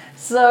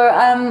 So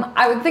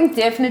I would think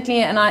definitely,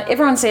 and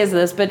everyone says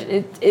this, but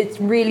it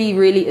really,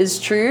 really is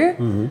true.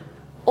 Mm-hmm.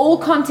 All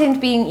content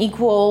being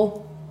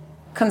equal,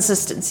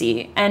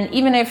 consistency. And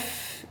even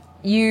if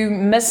you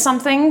miss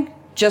something,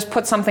 just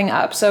put something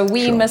up. So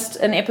we missed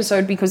an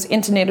episode because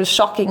internet is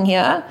shocking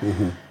here.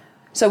 Mm-hmm.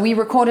 So we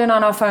recorded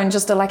on our phone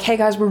just to like, hey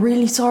guys, we're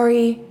really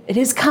sorry. It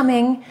is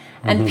coming.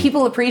 And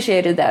people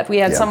appreciated that. We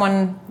had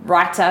someone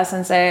write to us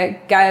and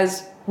say,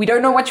 guys, we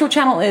don't know what your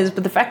channel is,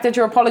 but the fact that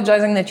you're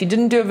apologizing that you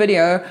didn't do a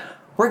video,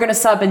 we're going to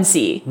sub and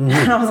see. Mm-hmm.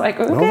 And I was like,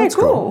 okay,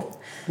 cool.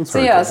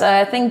 So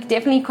I think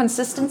definitely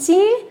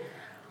consistency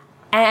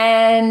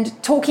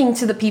and talking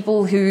to the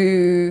people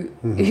who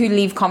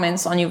leave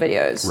comments on your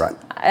videos. Right.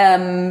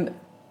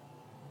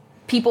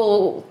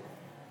 People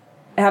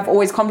have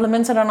always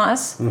complimented on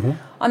us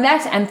on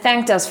that and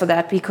thanked us for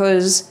that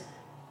because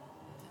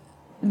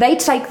they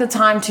take the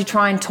time to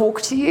try and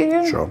talk to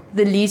you. Sure.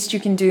 The least you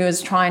can do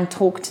is try and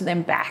talk to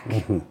them back.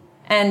 Mm-hmm.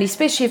 And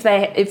especially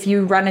if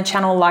you run a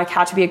channel like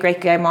How to Be a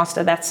Great Game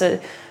Master, that's a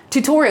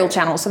tutorial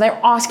channel. So they're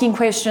asking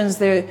questions,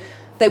 they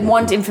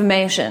want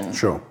information.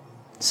 Sure.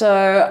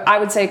 So I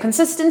would say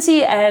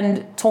consistency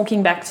and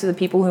talking back to the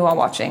people who are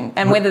watching.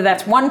 And whether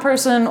that's one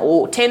person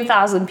or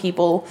 10,000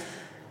 people,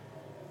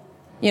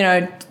 you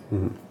know,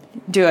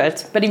 do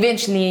it. But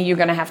eventually you're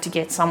going to have to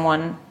get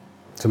someone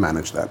to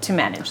manage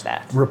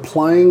that.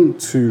 Replying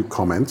to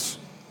comments,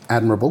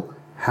 admirable.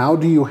 How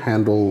do you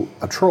handle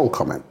a troll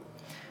comment?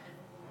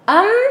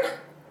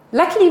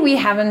 Luckily we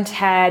haven't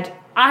had,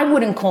 I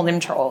wouldn't call them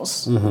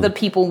trolls, the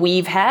people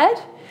we've had.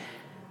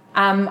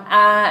 And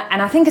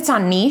I think it's our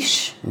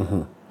niche.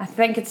 I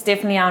think it's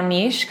definitely our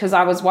niche, because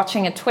I was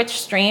watching a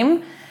Twitch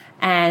stream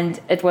and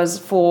it was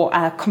for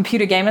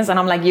computer gamers, and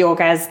I'm like, yo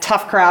guys,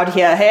 tough crowd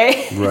here,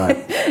 hey? Right.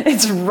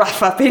 It's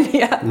rough up in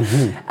here.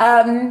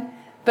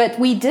 But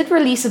we did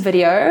release a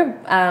video.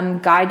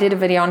 Guy did a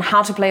video on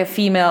how to play a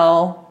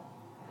female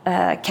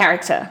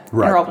character in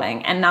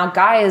role-playing. And now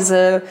Guy is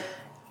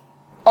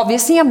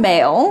obviously a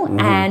male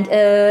and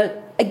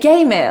a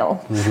gay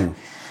male.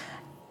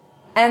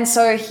 And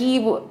so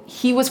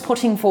he was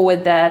putting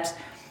forward that,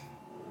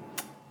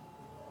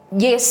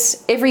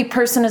 yes, every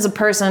person is a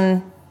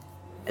person,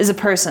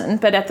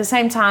 but at the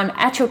same time,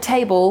 at your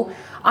table,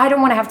 I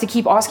don't want to have to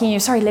keep asking you,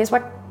 sorry, Les,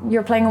 what,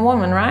 you're playing a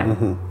woman,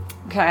 right?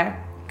 Okay.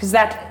 Because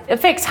that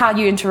affects how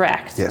you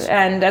interact. Yes.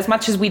 And as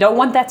much as we don't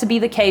want that to be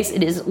the case,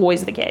 it is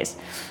always the case.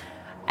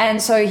 And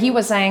so he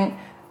was saying,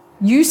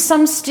 use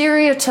some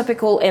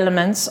stereotypical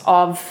elements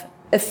of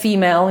a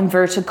female,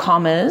 inverted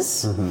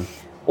commas,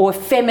 or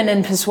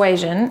feminine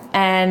persuasion,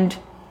 and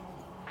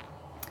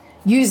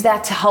use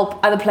that to help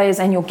other players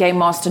and your game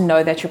master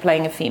know that you're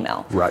playing a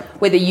female. Right.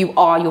 Whether you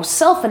are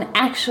yourself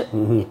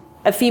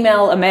a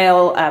female, a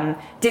male,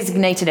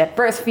 designated at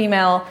birth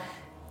female,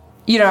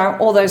 you know,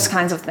 all those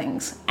kinds of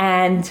things.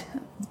 And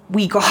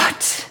we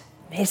got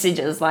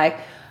messages like,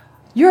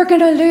 you're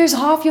going to lose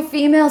half your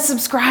female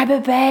subscriber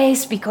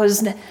base,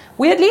 because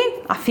weirdly,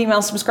 our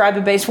female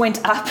subscriber base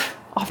went up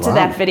after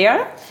that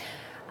video.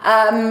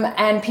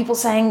 And people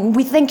saying,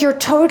 we think you're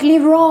totally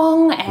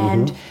wrong,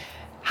 and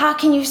how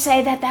can you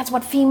say that that's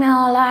what female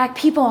are like?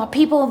 People are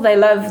people. They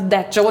love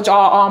that George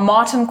R.R.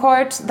 Martin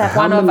quote, that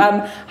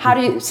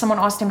someone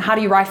asked him, how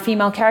do you write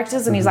female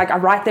characters? And he's like, I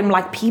write them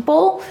like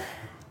people.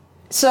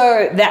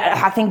 So that,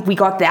 I think we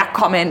got that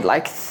comment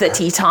like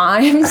 30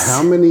 times.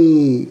 How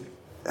many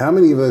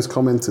of those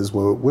commenters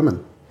were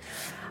women?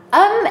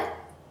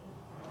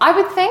 I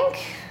would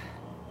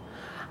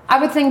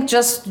think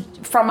just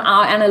from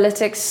our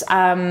analytics,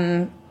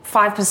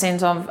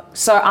 5% of,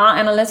 so our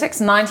analytics,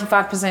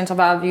 95%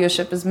 of our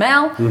viewership is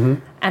male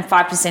and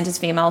 5% is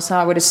female. So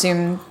I would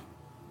assume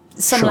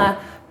similar,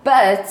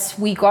 but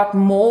we got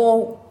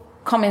more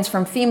comments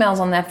from females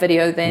on that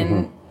video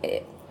than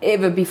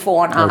ever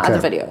before on our other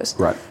videos.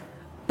 Right.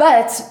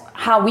 But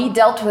how we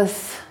dealt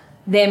with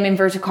them,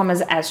 inverted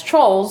commas, as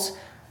trolls,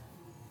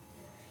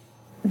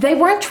 they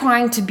weren't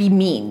trying to be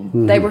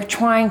mean. They were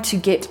trying to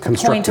get a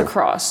point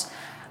across.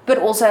 But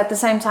also at the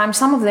same time,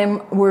 some of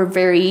them were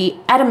very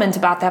adamant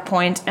about that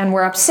point and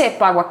were upset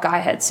by what Guy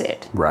had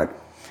said. Right.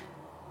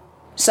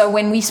 So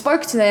when we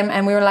spoke to them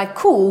and we were like,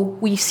 cool,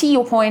 we see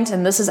your point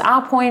and this is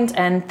our point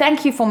and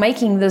thank you for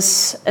making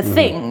this a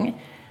thing,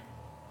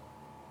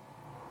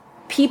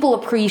 people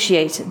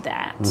appreciated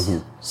that.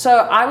 So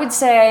I would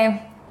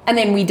say, and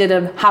then we did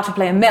a how to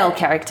play a male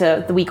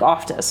character the week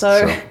after.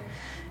 So,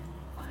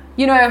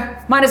 you know,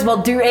 might as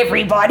well do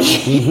everybody.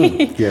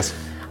 Yes.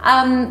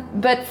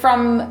 But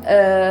from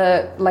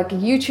like a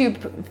YouTube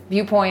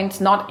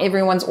viewpoint, not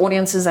everyone's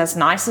audience is as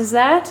nice as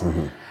that.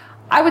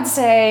 I would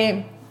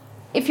say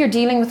if you're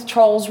dealing with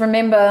trolls,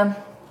 remember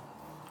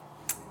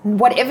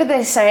whatever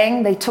they're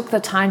saying, they took the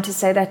time to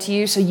say that to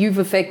you, so you've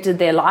affected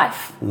their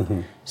life.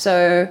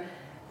 So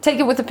take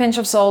it with a pinch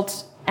of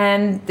salt,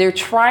 and they're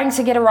trying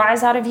to get a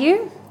rise out of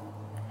you.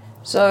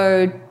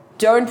 So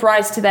don't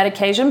rise to that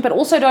occasion, but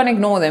also don't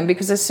ignore them,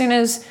 because as soon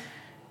as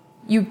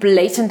you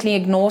blatantly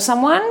ignore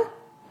someone,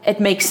 it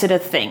makes it a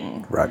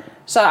thing. Right.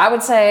 So I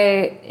would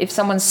say if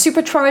someone's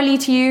super trolly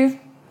to you,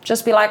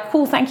 just be like,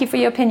 cool, thank you for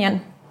your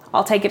opinion.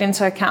 I'll take it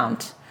into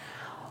account.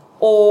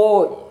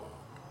 Or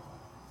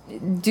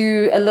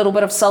do a little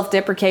bit of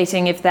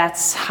self-deprecating if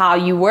that's how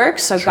you work.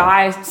 So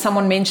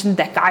someone mentioned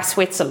that Guy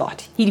sweats a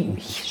lot.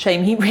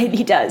 Shame, he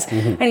really does.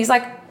 And he's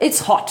like, it's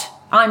hot.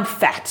 I'm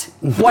fat.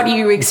 What do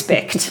you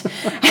expect?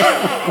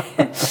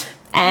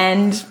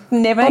 And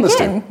never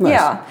again. Nice.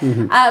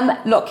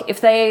 Yeah. Look,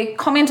 if they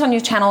comment on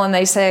your channel and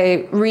they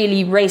say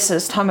really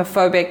racist,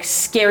 homophobic,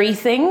 scary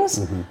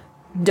things,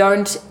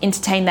 don't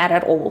entertain that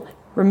at all.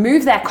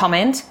 Remove that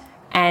comment,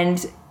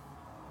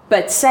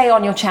 but say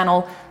on your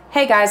channel,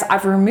 hey guys,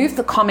 I've removed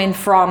the comment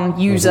from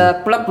user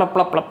blah, blah,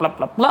 blah, blah, blah,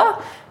 blah,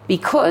 blah,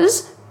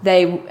 because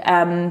they,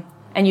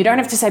 and you don't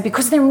have to say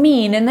because they're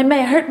mean and they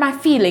may hurt my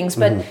feelings,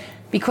 but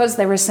because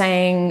they were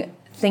saying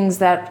things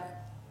that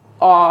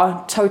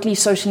are totally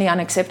socially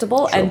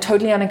unacceptable and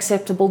totally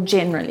unacceptable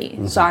generally.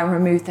 So I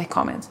removed their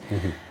comments.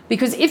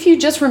 Because if you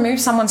just remove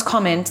someone's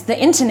comment, the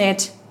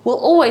internet will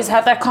always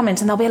have that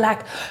comment and they'll be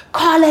like,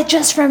 Carla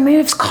just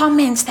removes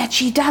comments that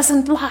she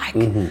doesn't like.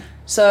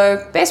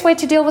 So best way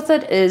to deal with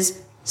it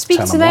is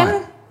speak to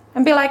them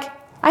and be like,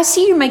 I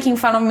see you making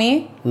fun of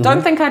me.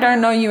 Don't think I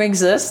don't know you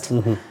exist.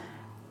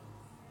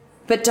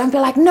 But don't be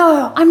like,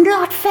 no, I'm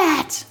not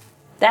fat.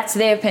 That's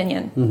their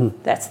opinion.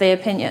 That's their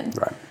opinion.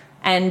 Right.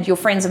 And your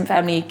friends and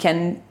family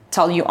can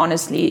tell you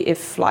honestly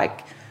if,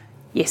 like,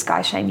 yes,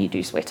 Guy, shame you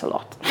do sweat a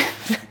lot.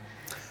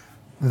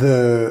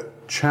 The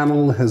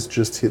channel has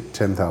just hit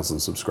 10,000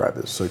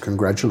 subscribers, so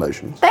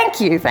congratulations.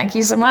 Thank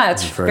you so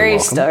much. You're very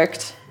welcome.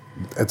 stoked.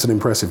 It's an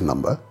impressive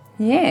number.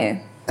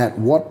 Yeah. At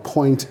what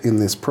point in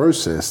this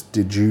process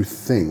did you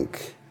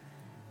think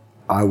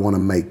I want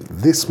to make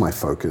this my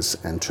focus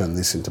and turn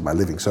this into my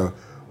living. So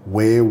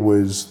where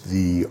was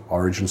the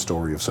origin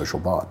story of Social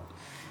Bard?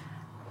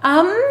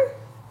 I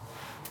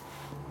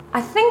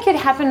think it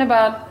happened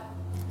about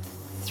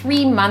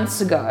 3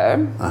 months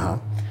ago.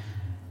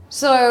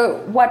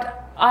 So what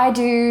I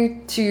do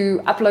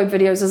to upload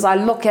videos is I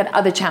look at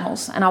other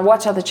channels and I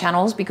watch other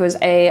channels because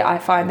I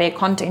find their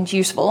content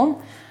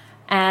useful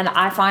and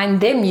I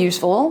find them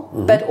useful,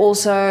 but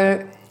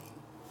also,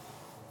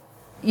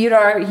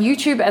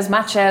 YouTube, as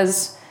much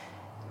as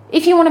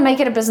if you want to make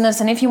it a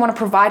business and if you want to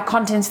provide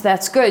content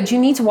that's good, you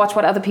need to watch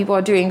what other people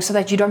are doing so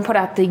that you don't put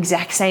out the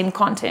exact same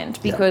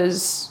content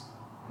because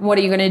what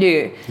are you going to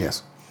do?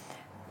 Yes.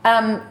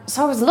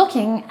 So I was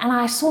looking and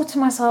I saw to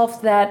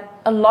myself that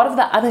a lot of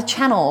the other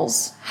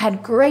channels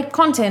had great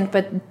content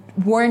but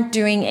weren't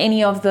doing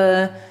any of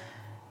the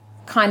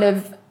kind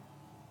of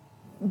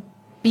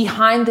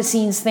behind the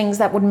scenes things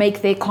that would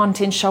make their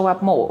content show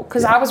up more.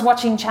 Because I was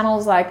watching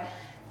channels like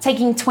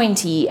Taking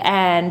 20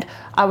 and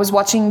I was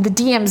watching the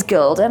DMs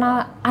Guild and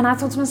I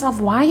thought to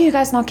myself, why are you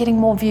guys not getting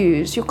more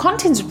views? Your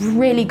content's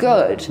really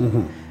good.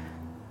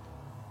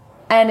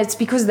 And it's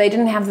because they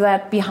didn't have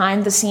that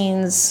behind the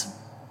scenes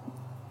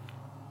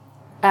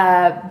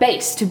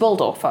base to build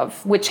off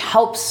of, which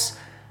helps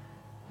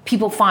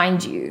people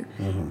find you.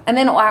 And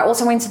then I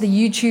also went to the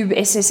YouTube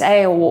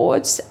SSA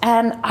Awards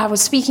and I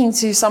was speaking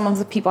to some of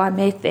the people I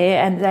met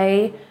there and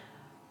they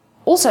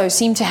also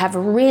seem to have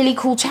really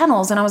cool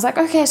channels. And I was like,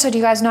 okay, so do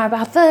you guys know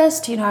about this?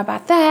 Do you know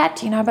about that?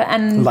 Do you know about...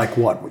 And like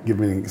what? Give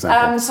me an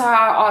example. So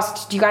I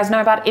asked, do you guys know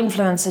about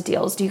influencer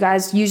deals? Do you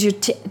guys use your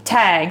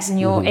tags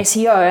and your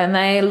SEO? And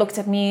they looked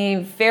at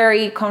me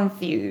very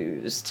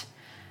confused.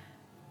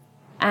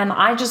 And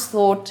I just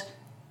thought,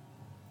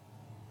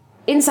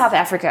 in South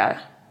Africa,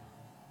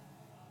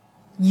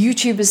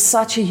 YouTube is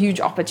such a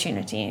huge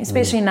opportunity,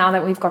 especially now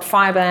that we've got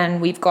fiber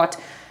and we've got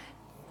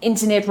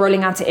internet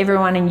rolling out to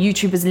everyone and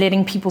YouTube is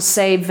letting people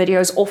save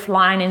videos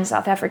offline in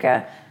South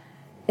Africa.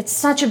 It's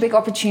such a big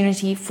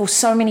opportunity for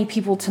so many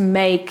people to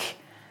make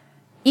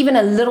even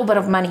a little bit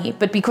of money.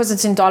 But because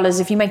it's in dollars,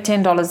 if you make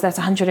 $10, that's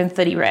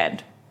 130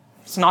 Rand.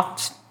 It's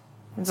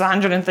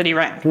 130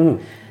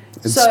 Rand.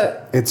 It's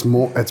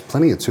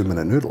plenty of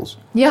 2-minute noodles.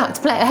 Yeah,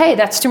 hey,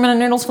 that's 2-minute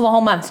noodles for the whole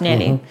month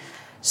nearly.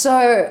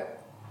 So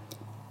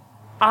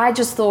I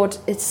just thought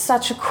it's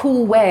such a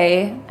cool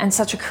way and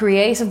such a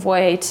creative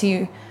way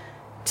to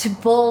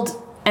build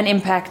an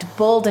impact,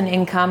 build an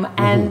income,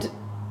 and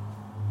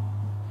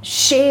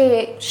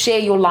share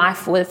your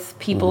life with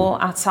people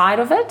outside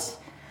of it.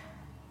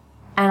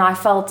 And I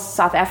felt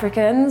South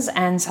Africans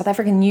and South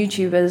African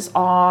YouTubers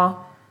are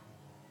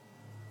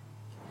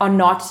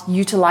not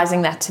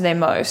utilizing that to their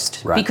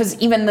most, because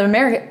even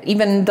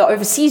the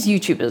overseas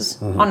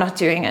YouTubers are not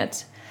doing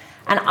it.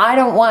 And I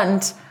don't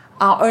want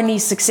our only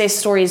success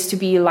stories to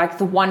be like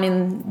the one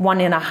in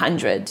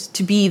 100,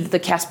 to be the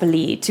Casper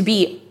Lee, to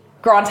be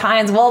Grant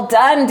Hines. Well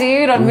done,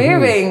 dude, on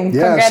moving.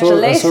 Yeah,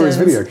 congratulations. I saw his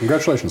video.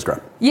 Congratulations,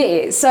 Grant.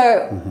 Yeah,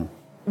 so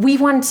we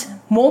want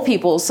more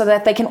people so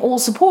that they can all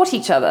support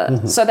each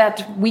other, so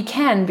that we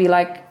can be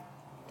like,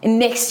 in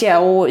next year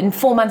or in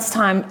 4 months'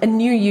 time, a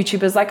new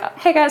YouTuber's like,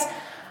 hey guys,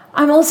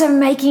 I'm also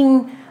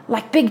making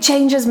like big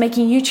changes,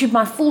 making YouTube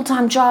my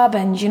full-time job,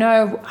 and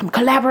I'm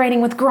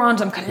collaborating with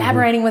Grant, I'm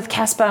collaborating with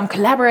Casper, I'm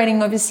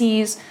collaborating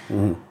overseas.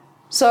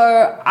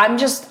 So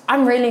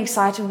I'm really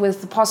excited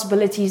with the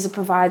possibilities it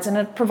provides, and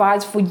it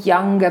provides for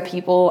younger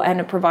people, and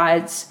it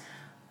provides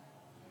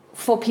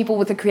for people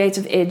with a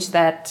creative edge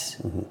that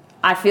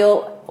I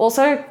feel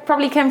also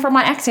probably came from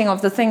my acting,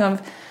 of the thing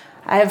of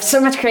I have so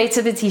much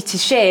creativity to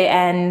share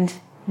and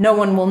no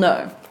one will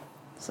know.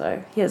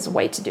 So here's a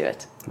way to do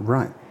it.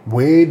 Right.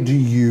 Where do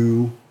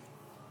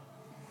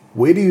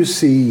you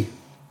see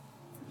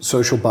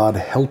Social Bard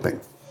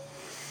helping?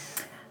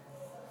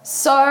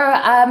 So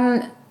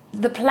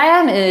the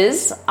plan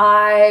is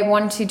I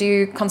want to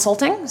do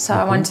consulting. So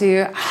I want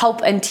to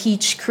help and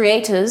teach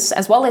creators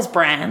as well as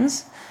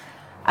brands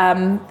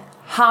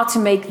how to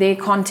make their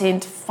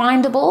content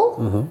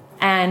findable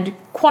and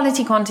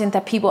quality content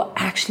that people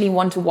actually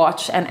want to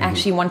watch and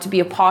actually want to be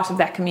a part of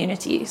that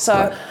community.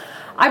 So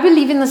I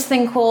believe in this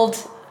thing called,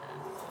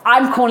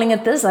 I'm calling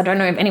it this, I don't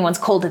know if anyone's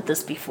called it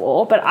this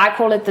before, but I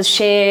call it the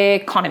share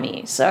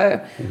economy.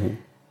 So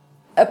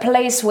a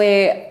place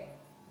where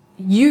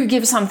you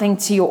give something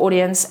to your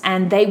audience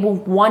and they will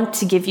want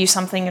to give you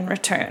something in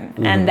return.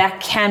 And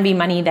that can be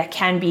money, that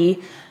can be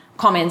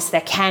comments,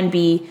 that can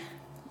be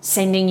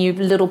sending you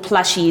little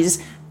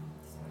plushies.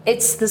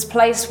 It's this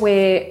place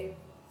where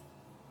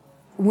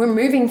we're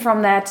moving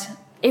from that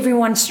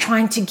everyone's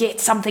trying to get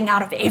something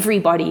out of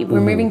everybody.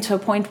 We're moving to a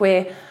point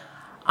where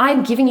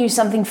I'm giving you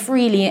something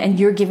freely and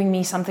you're giving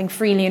me something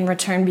freely in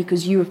return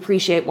because you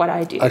appreciate what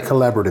I do. A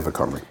collaborative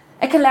economy.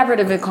 A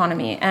collaborative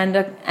economy, and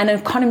an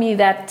economy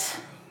that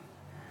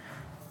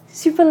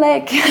super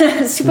like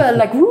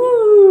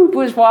woo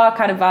bourgeois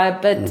kind of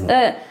vibe, but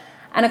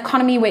an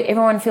economy where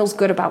everyone feels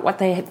good about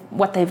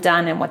what they've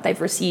done and what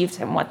they've received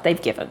and what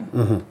they've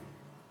given,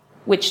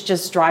 which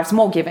just drives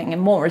more giving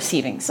and more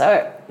receiving.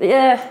 So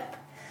yeah,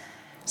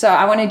 So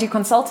I want to do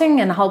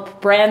consulting and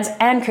help brands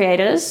and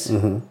creators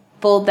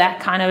build that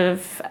kind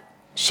of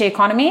share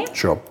economy.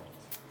 Sure.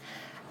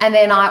 And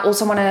then I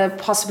also want to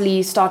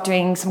possibly start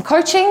doing some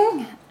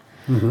coaching.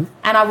 And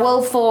I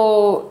will,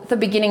 for the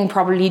beginning,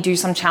 probably do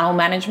some channel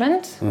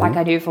management, like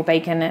I do for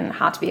Bacon and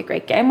How to Be a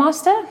Great Game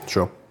Master.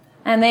 Sure.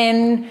 And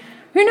then,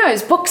 who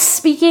knows, books,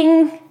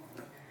 speaking,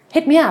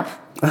 hit me up.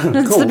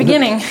 It's the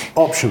beginning.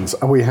 Options.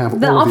 We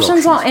have The all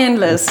options the are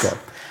endless. Okay.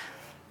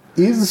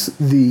 Is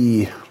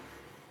the...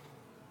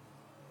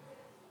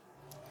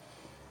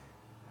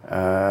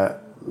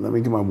 let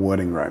me get my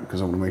wording right,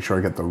 because I want to make sure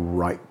I get the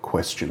right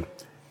question.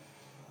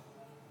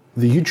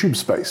 The YouTube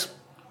space,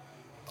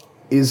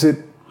 is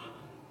it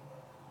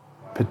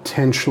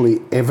potentially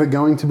ever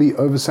going to be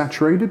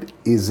oversaturated?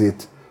 Is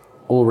it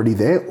already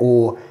there?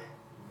 Or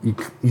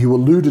you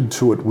alluded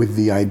to it with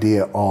the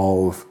idea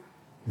of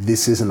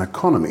this is an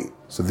economy.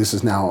 So this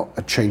is now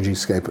a changing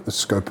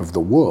scope of the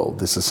world.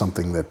 This is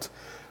something that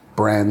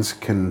brands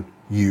can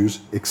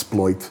use,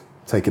 exploit,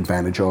 take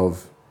advantage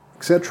of,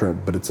 etc.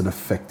 But it's an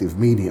effective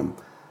medium.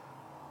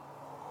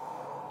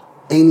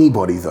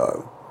 Anybody,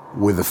 though,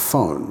 with a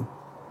phone,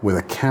 with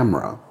a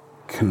camera,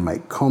 can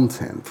make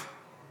content.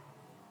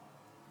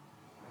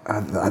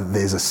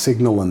 There's a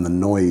signal and the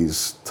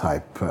noise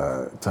type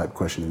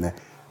question in there.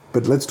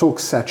 But let's talk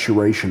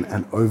saturation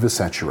and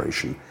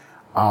oversaturation.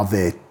 Are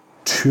there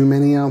too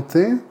many out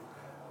there?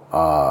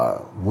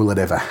 Will it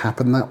ever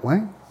happen that way?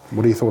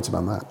 What are your thoughts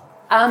about that?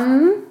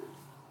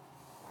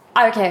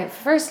 Okay,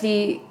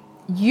 firstly,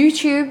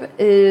 YouTube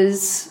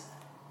is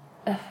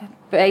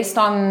based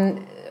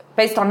on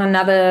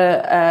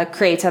another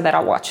creator that I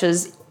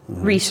watch's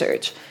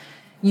research.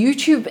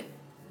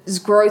 YouTube's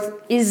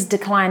growth is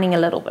declining a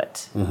little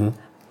bit,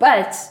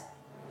 but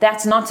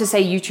that's not to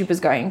say YouTube is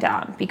going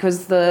down,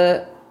 because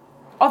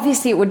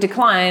obviously it would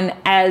decline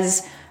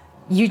as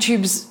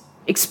YouTube's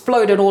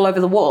exploded all over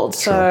the world.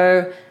 Sure.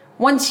 So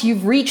once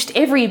you've reached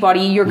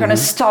everybody, you're going to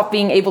stop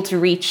being able to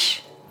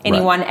reach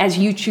anyone as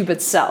YouTube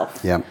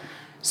itself. Yeah.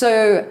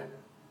 So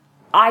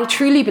I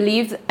truly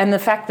believe, and the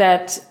fact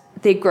that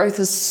their growth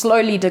is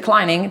slowly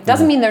declining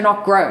doesn't mean they're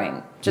not growing.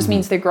 It just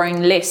means they're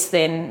growing less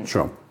than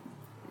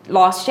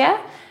last year.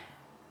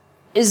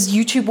 Is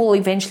YouTube will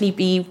eventually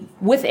be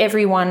with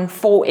everyone,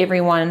 for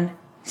everyone,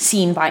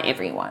 seen by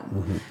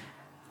everyone.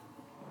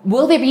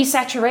 Will there be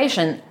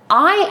saturation?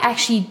 I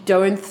actually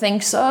don't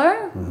think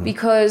so,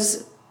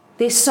 because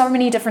there's so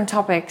many different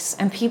topics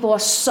and people are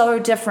so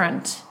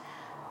different.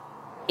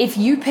 If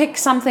you pick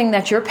something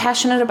that you're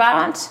passionate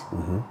about,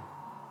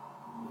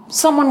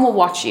 someone will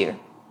watch you.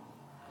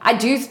 I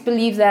do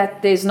believe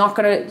that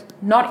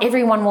not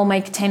everyone will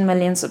make 10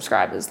 million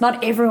subscribers.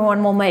 Not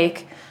everyone will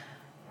make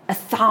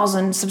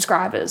 1,000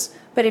 subscribers.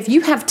 But if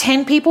you have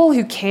 10 people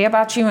who care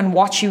about you and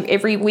watch you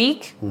every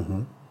week,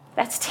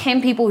 that's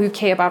 10 people who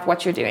care about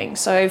what you're doing.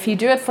 So if you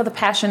do it for the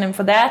passion and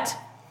for that,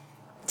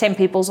 10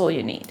 people's all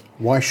you need.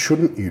 Why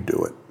shouldn't you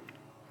do it?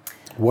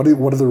 What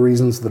are the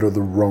reasons that are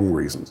the wrong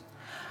reasons?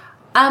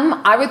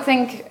 I would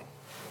think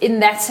in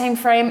that same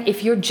frame,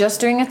 if you're just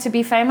doing it to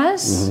be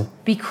famous,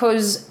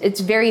 because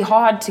it's very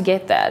hard to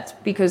get that.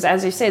 Because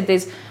as you said,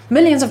 there's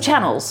millions of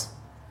channels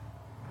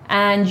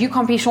and you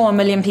can't be sure 1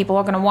 million people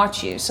are going to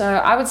watch you. So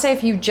I would say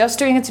if you're just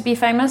doing it to be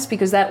famous,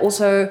 because that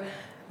also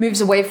moves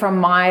away from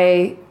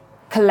my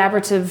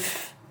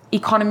collaborative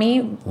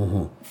economy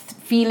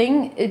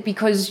feeling,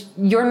 because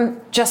you're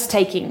just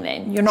taking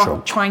then. You're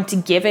not trying to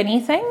give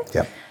anything.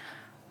 Yep.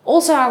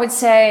 Also, I would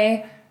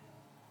say,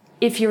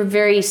 if you're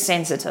very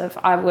sensitive,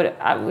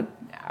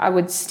 I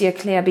would steer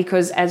clear,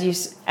 because as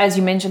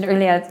you mentioned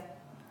earlier,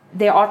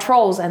 there are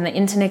trolls, and the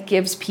internet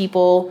gives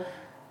people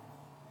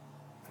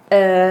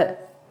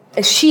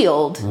a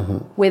shield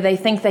where they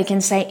think they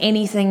can say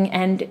anything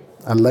and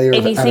a layer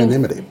of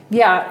anonymity.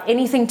 Yeah,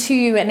 anything to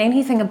you and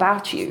anything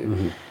about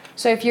you.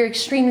 So if you're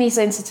extremely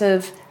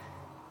sensitive,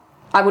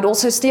 I would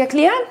also steer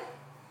clear.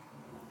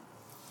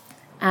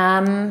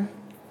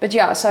 But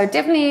yeah, so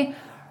definitely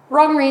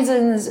wrong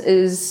reasons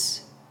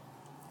is,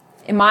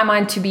 in my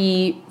mind, to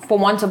be, for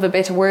want of a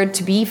better word,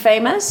 to be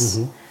famous.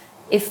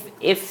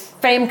 If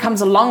fame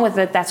comes along with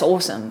it, that's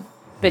awesome.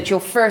 But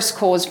your first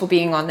cause for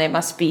being on there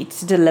must be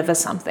to deliver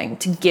something,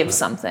 to give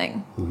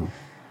something.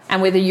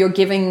 And whether you're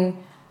giving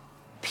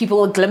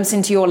people a glimpse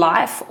into your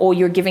life, or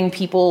you're giving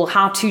people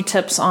how-to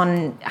tips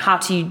on how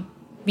to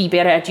be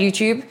better at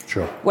YouTube,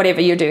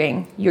 whatever you're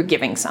doing, you're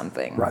giving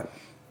something. Right.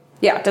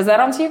 Yeah, does that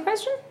answer your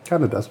question?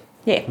 Kind of does.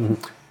 Yeah.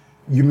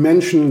 You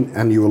mentioned,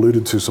 and you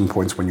alluded to some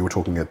points when you were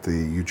talking at the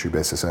YouTube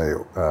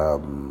SSA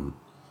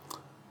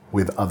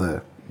with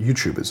other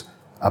YouTubers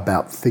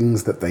about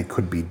things that they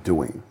could be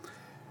doing.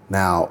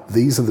 Now,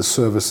 these are the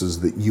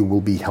services that you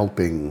will be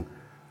helping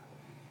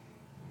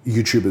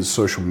YouTubers,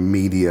 social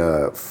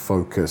media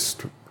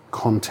focused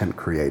content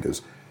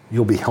creators.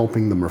 You'll be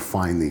helping them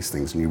refine these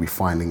things, and you'll be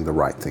finding the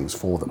right things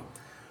for them.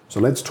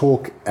 So let's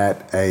talk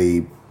at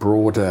a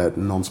broader,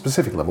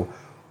 non-specific level.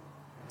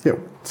 Yeah,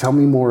 tell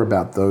me more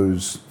about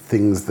those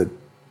things that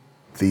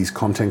these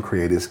content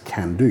creators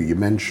can do. You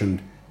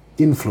mentioned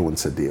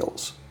influencer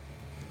deals.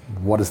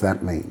 What does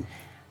that mean?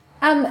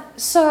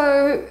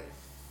 So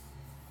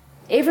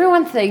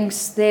everyone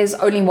thinks there's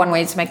only one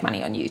way to make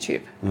money on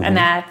YouTube, and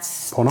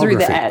that's through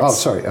the ads. Oh,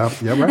 sorry.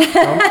 Yeah, right.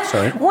 Oh,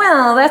 sorry.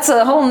 Well, that's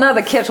a whole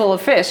nother kettle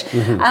of fish.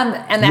 And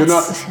that's You're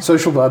not,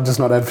 Social Bar does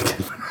not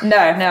advocate. No,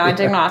 I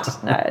do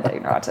not. No, I do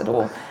not at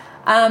all.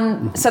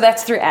 So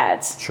that's through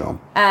ads. Sure.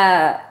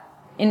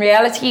 In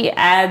reality,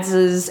 ads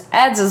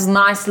is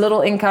nice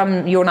little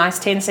income. Your nice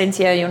 10 cents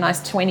here, your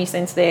nice 20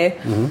 cents there.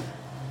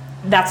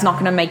 That's not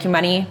going to make you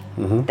money.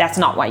 That's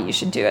not why you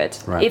should do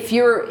it. Right. If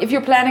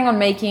you're planning on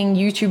making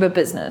YouTube a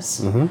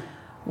business,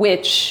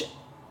 which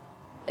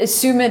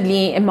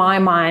assumedly, in my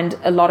mind,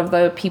 a lot of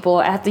the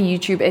people at the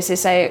YouTube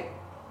SSA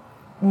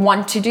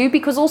want to do,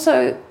 because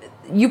also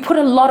you put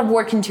a lot of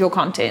work into your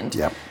content.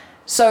 Yep.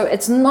 So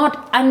it's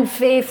not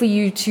unfair for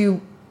you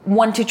to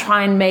want to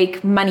try and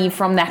make money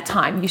from that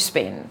time you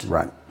spend.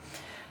 Right.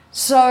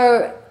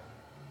 So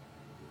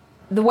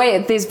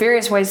there's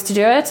various ways to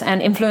do it,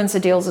 and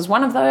influencer deals is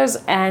one of those,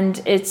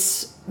 and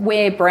it's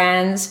where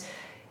brands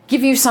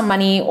give you some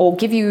money or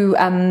give you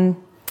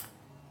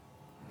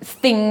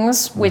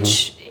things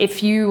which,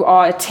 if you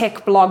are a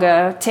tech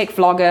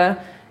vlogger,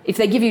 if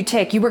they give you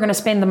tech, you were going to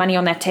spend the money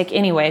on that tech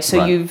anyway,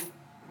 so you've,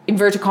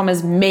 inverted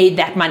commas, made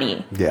that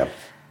money. Yeah.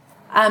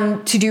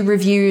 To do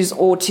reviews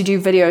or to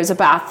do videos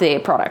about their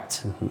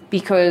product,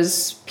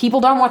 because people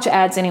don't watch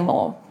ads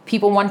anymore.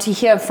 People want to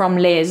hear from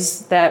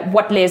Les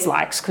what Les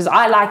likes, because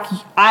I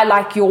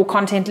like your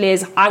content,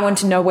 Les. I want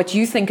to know what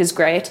you think is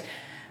great,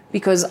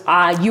 because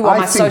you are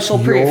my social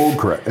proof. You're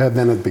great.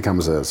 Then it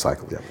becomes a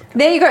cycle. Yeah.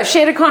 There you go,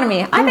 shared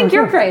economy. I think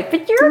you're great,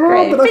 but you're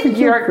great, but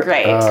you're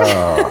great.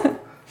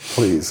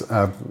 Please,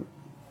 I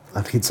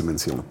need some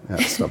insulin. Yeah,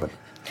 stop it.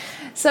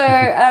 So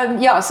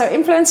so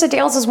influencer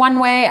deals is one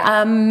way.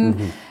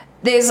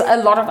 There's a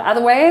lot of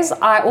other ways.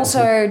 I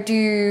also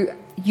do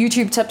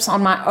YouTube tips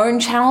on my own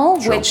channel,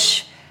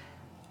 which,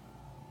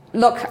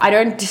 look, I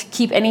don't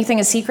keep anything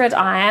a secret.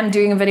 I am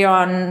doing a video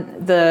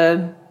on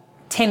the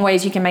 10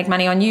 ways you can make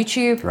money on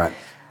YouTube. Right.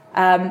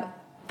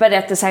 But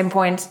at the same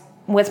point,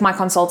 with my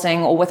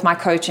consulting or with my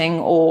coaching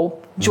or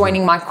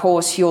joining my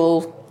course,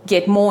 you'll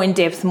get more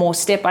in-depth, more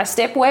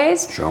step-by-step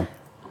ways. Sure.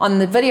 On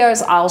the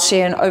videos, I'll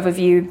share an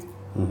overview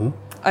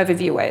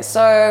ways.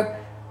 So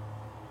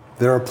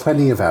there are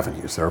plenty of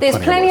avenues. There's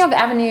plenty of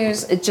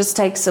avenues. It just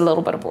takes a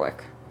little bit of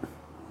work.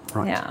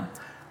 Right. Yeah.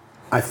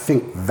 I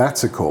think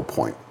that's a core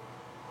point.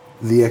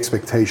 The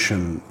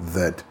expectation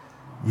that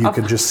you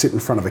can just sit in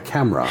front of a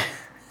camera,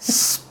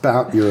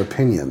 spout your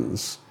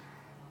opinions,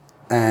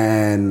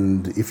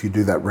 and if you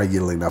do that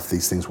regularly enough,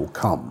 these things will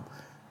come.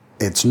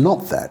 It's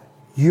not that.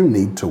 You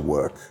need to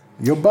work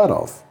your butt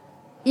off.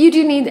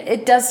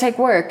 It does take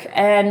work.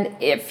 And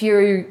if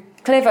you're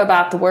clever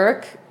about the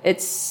work,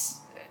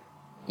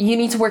 you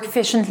need to work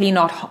efficiently,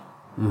 not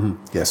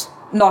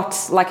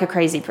like a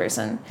crazy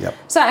person. Yep.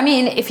 So I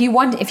mean, if you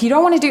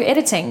don't want to do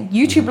editing,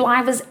 YouTube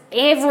Live is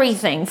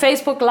everything.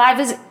 Facebook Live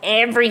is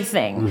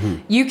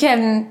everything. You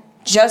can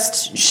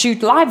just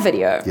shoot live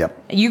video.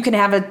 Yep. You can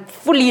have a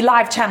fully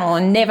live channel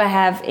and never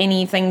have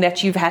anything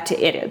that you've had to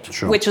edit,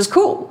 which is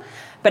cool.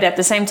 But at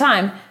the same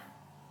time,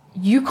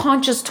 you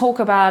can't just talk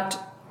about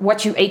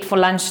what you ate for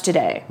lunch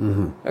today.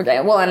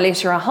 Okay, well,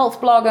 unless you're a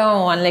health blogger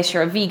or unless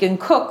you're a vegan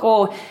cook,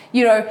 or,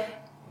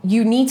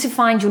 you need to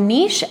find your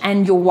niche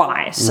and your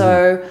why.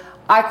 So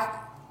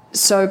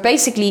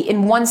basically,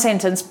 in one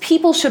sentence,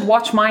 people should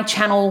watch my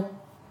channel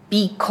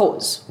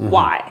because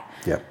why?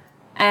 Yep.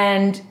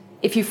 And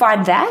if you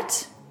find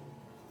that,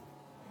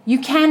 you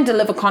can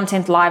deliver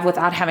content live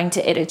without having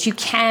to edit. You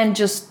can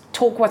just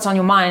talk what's on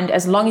your mind,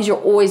 as long as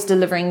you're always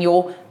delivering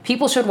your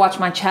people should watch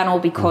my channel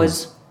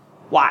because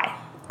why?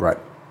 Right.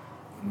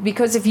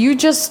 Because if you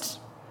just,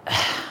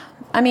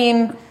 not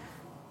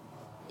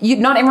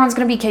everyone's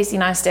going to be Casey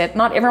Neistat.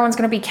 Not everyone's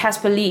going to be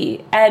Casper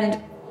Lee. And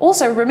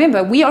also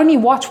remember, we only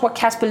watch what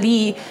Casper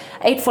Lee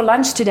ate for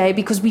lunch today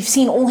because we've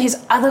seen all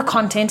his other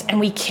content and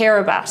we care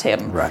about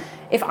him. Right.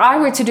 If I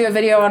were to do a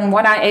video on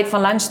what I ate for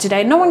lunch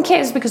today, no one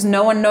cares, because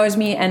no one knows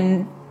me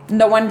and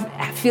no one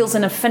feels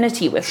an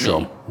affinity with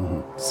me.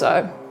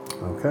 So.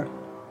 Okay.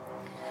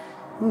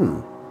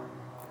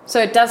 So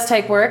it does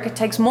take work. It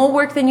takes more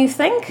work than you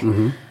think.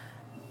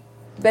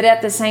 But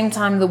at the same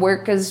time, the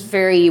work is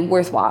very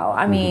worthwhile.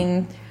 I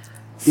mean,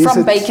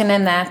 from Bacon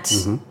and that,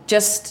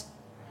 just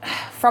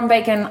from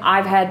Bacon,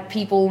 I've had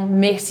people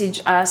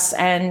message us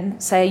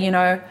and say,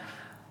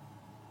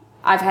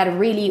 I've had a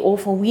really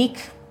awful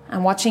week,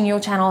 and watching your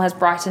channel has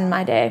brightened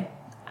my day.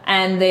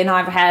 And then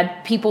I've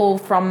had people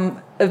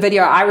from a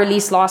video I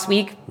released last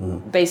week,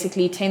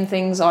 basically 10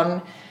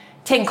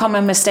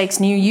 common mistakes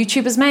new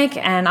YouTubers make.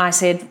 And I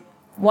said,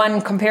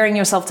 1, comparing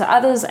yourself to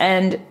others,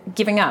 and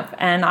giving up.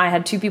 And I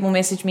had 2 people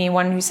message me,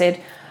 one who said,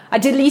 I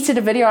deleted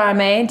a video I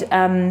made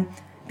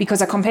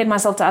because I compared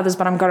myself to others,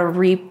 but I'm going to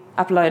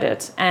re-upload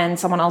it. And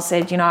someone else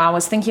said, I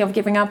was thinking of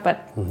giving up,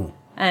 but,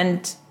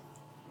 and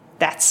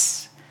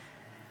that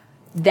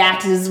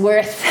is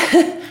worth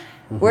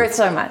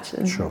so much.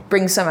 It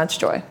brings so much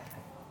joy.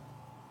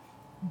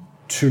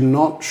 To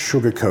not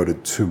sugarcoat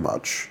it too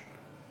much,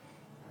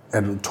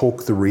 and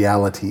talk the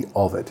reality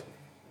of it,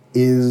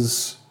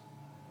 is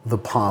the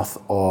path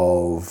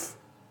of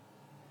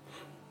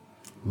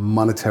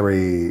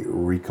monetary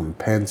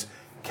recompense.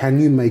 Can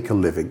you make a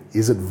living?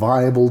 Is it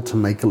viable to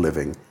make a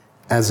living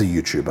as a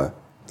YouTuber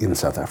in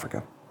South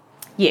Africa?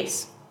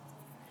 Yes.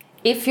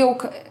 If you're...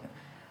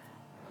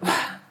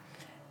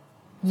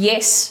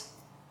 Yes,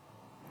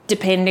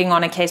 depending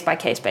on a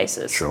case-by-case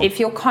basis. Sure. If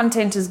your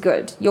content is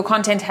good, your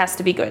content has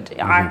to be good.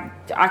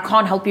 Mm-hmm. I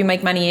can't help you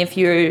make money if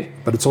you...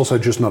 But it's also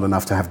just not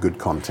enough to have good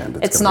content.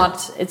 It's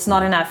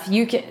not enough.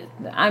 You can...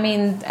 I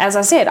mean, as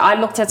I said, I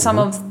looked at some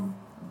of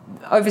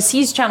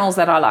overseas channels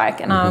that I like,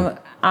 and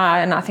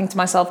I think to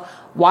myself,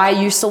 why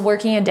are you still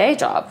working a day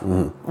job?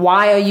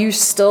 Why are you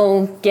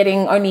still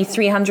getting only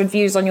 300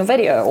 views on your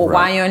video? Or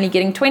why are you only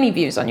getting 20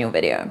 views on your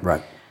video?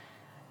 Right.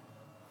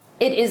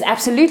 It is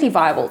absolutely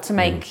viable to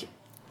make...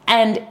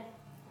 And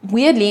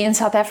weirdly, in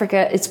South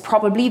Africa, it's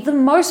probably the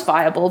most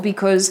viable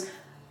because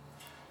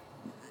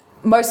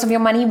most of your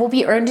money will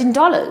be earned in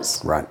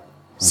dollars. Right.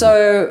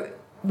 So,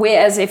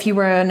 whereas if you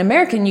were an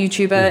American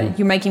YouTuber,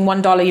 you're making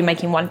 $1, you're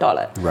making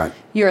 $1. Right.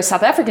 You're a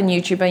South African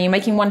YouTuber, you're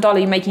making $1,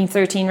 you're making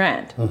 13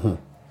 Rand.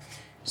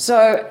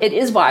 So, it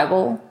is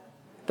viable,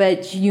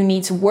 but you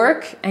need to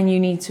work and you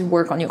need to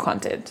work on your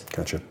content.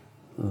 Gotcha.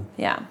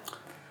 Yeah.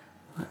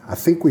 I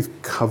think we've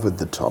covered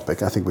the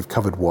topic. I think we've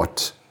covered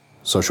what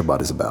Social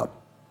Bud is about.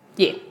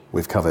 Yeah.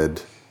 We've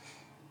covered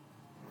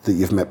that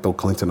you've met Bill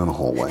Clinton in a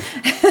hallway.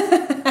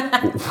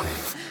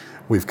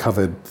 We've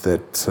covered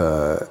that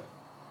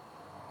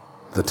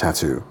the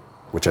tattoo,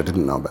 which I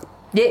didn't know about.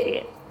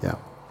 Yeah. Yeah.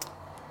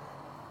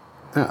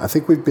 I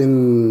think we've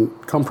been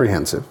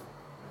comprehensive.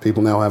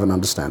 People now have an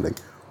understanding.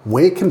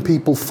 Where can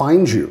people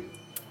find you?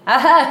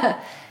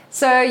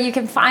 So you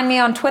can find me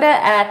on Twitter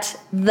at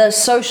The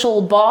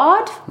Social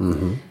Bard.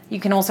 You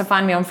can also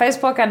find me on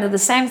Facebook under the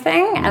same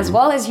thing, as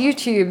well as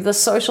YouTube, The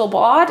Social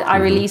Bard. I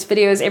release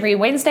videos every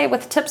Wednesday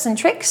with tips and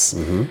tricks.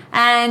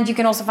 And you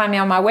can also find me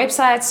on my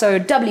website, so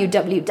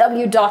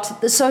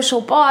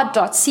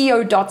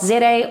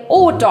www.thesocialbard.co.za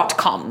or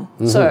 .com.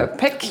 So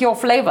pick your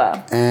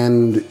flavor.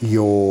 And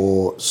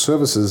your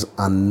services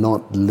are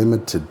not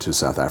limited to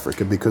South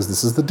Africa because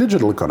this is the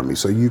digital economy,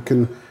 so you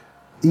can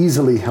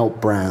easily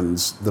help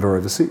brands that are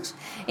overseas.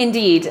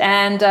 Indeed,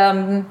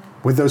 and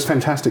with those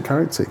fantastic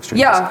currency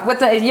exchanges.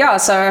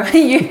 So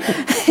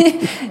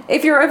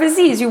if you're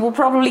overseas, you will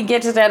probably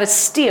get it at a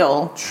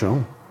steal.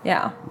 Sure.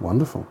 Yeah.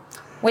 Wonderful.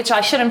 Which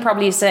I shouldn't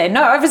probably say.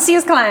 No,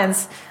 overseas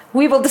clients,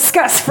 we will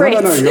discuss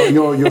rates.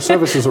 No. Your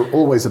services are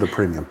always at a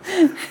premium.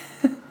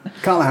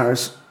 Carla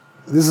Harris,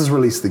 this is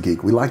Release the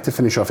Geek. We like to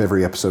finish off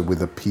every episode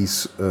with a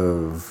piece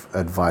of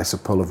advice, a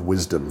pearl of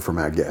wisdom from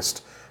our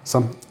guest.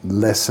 Some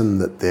lesson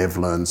that they've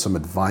learned, some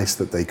advice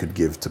that they could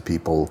give to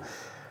people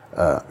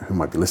who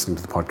might be listening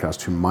to the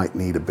podcast, who might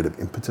need a bit of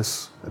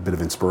impetus, a bit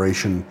of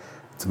inspiration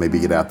to maybe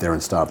get out there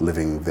and start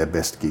living their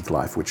best geek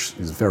life, which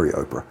is very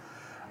Oprah.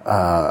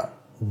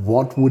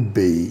 What would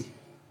be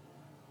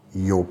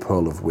your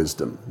pearl of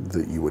wisdom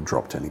that you would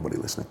drop to anybody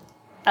listening?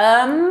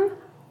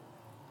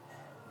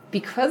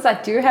 Because I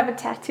do have a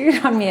tattoo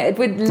on me, it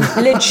would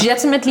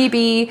legitimately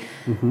be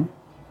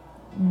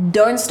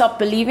don't stop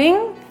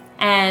believing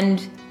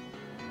and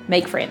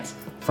make friends.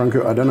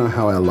 Franco, I don't know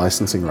how our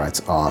licensing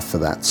rights are for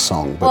that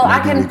song, but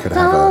maybe we could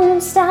have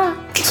don't stop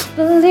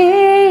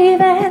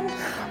believing.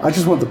 I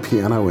just want the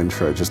piano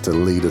intro just to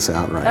lead us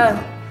out right now.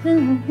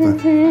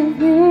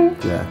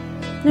 Yeah.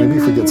 Maybe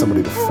if we get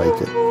somebody to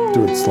fake it,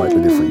 do it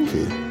slightly different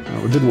key.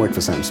 It didn't work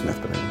for Sam Smith,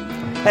 but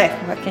anyway. Hey,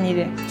 what can you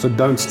do? So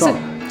don't stop.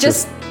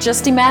 So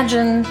just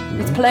imagine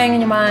it's playing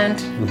in your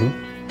mind.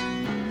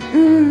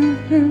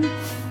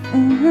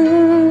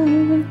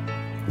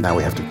 Now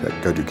we have to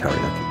go do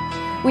karaoke.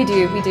 We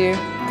do.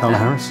 Carla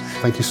Harris,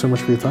 thank you so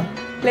much for your time.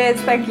 Liz,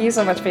 thank you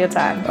so much for your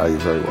time. Oh, you're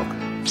very welcome.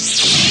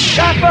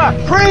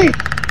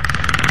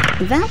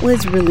 That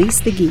was Release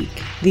the Geek,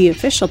 the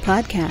official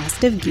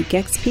podcast of Geek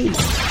XP.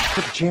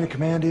 What the chain of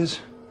command is?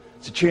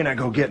 It's a chain I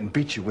go get and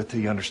beat you with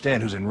till you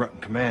understand who's in rotten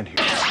command here.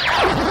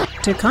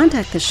 To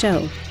contact the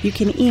show, you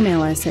can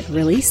email us at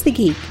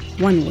releasethegeek,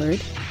 one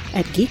word,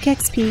 at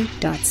geekxp.co.za.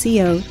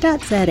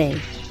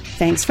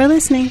 Thanks for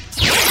listening.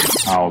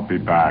 I'll be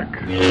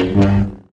back.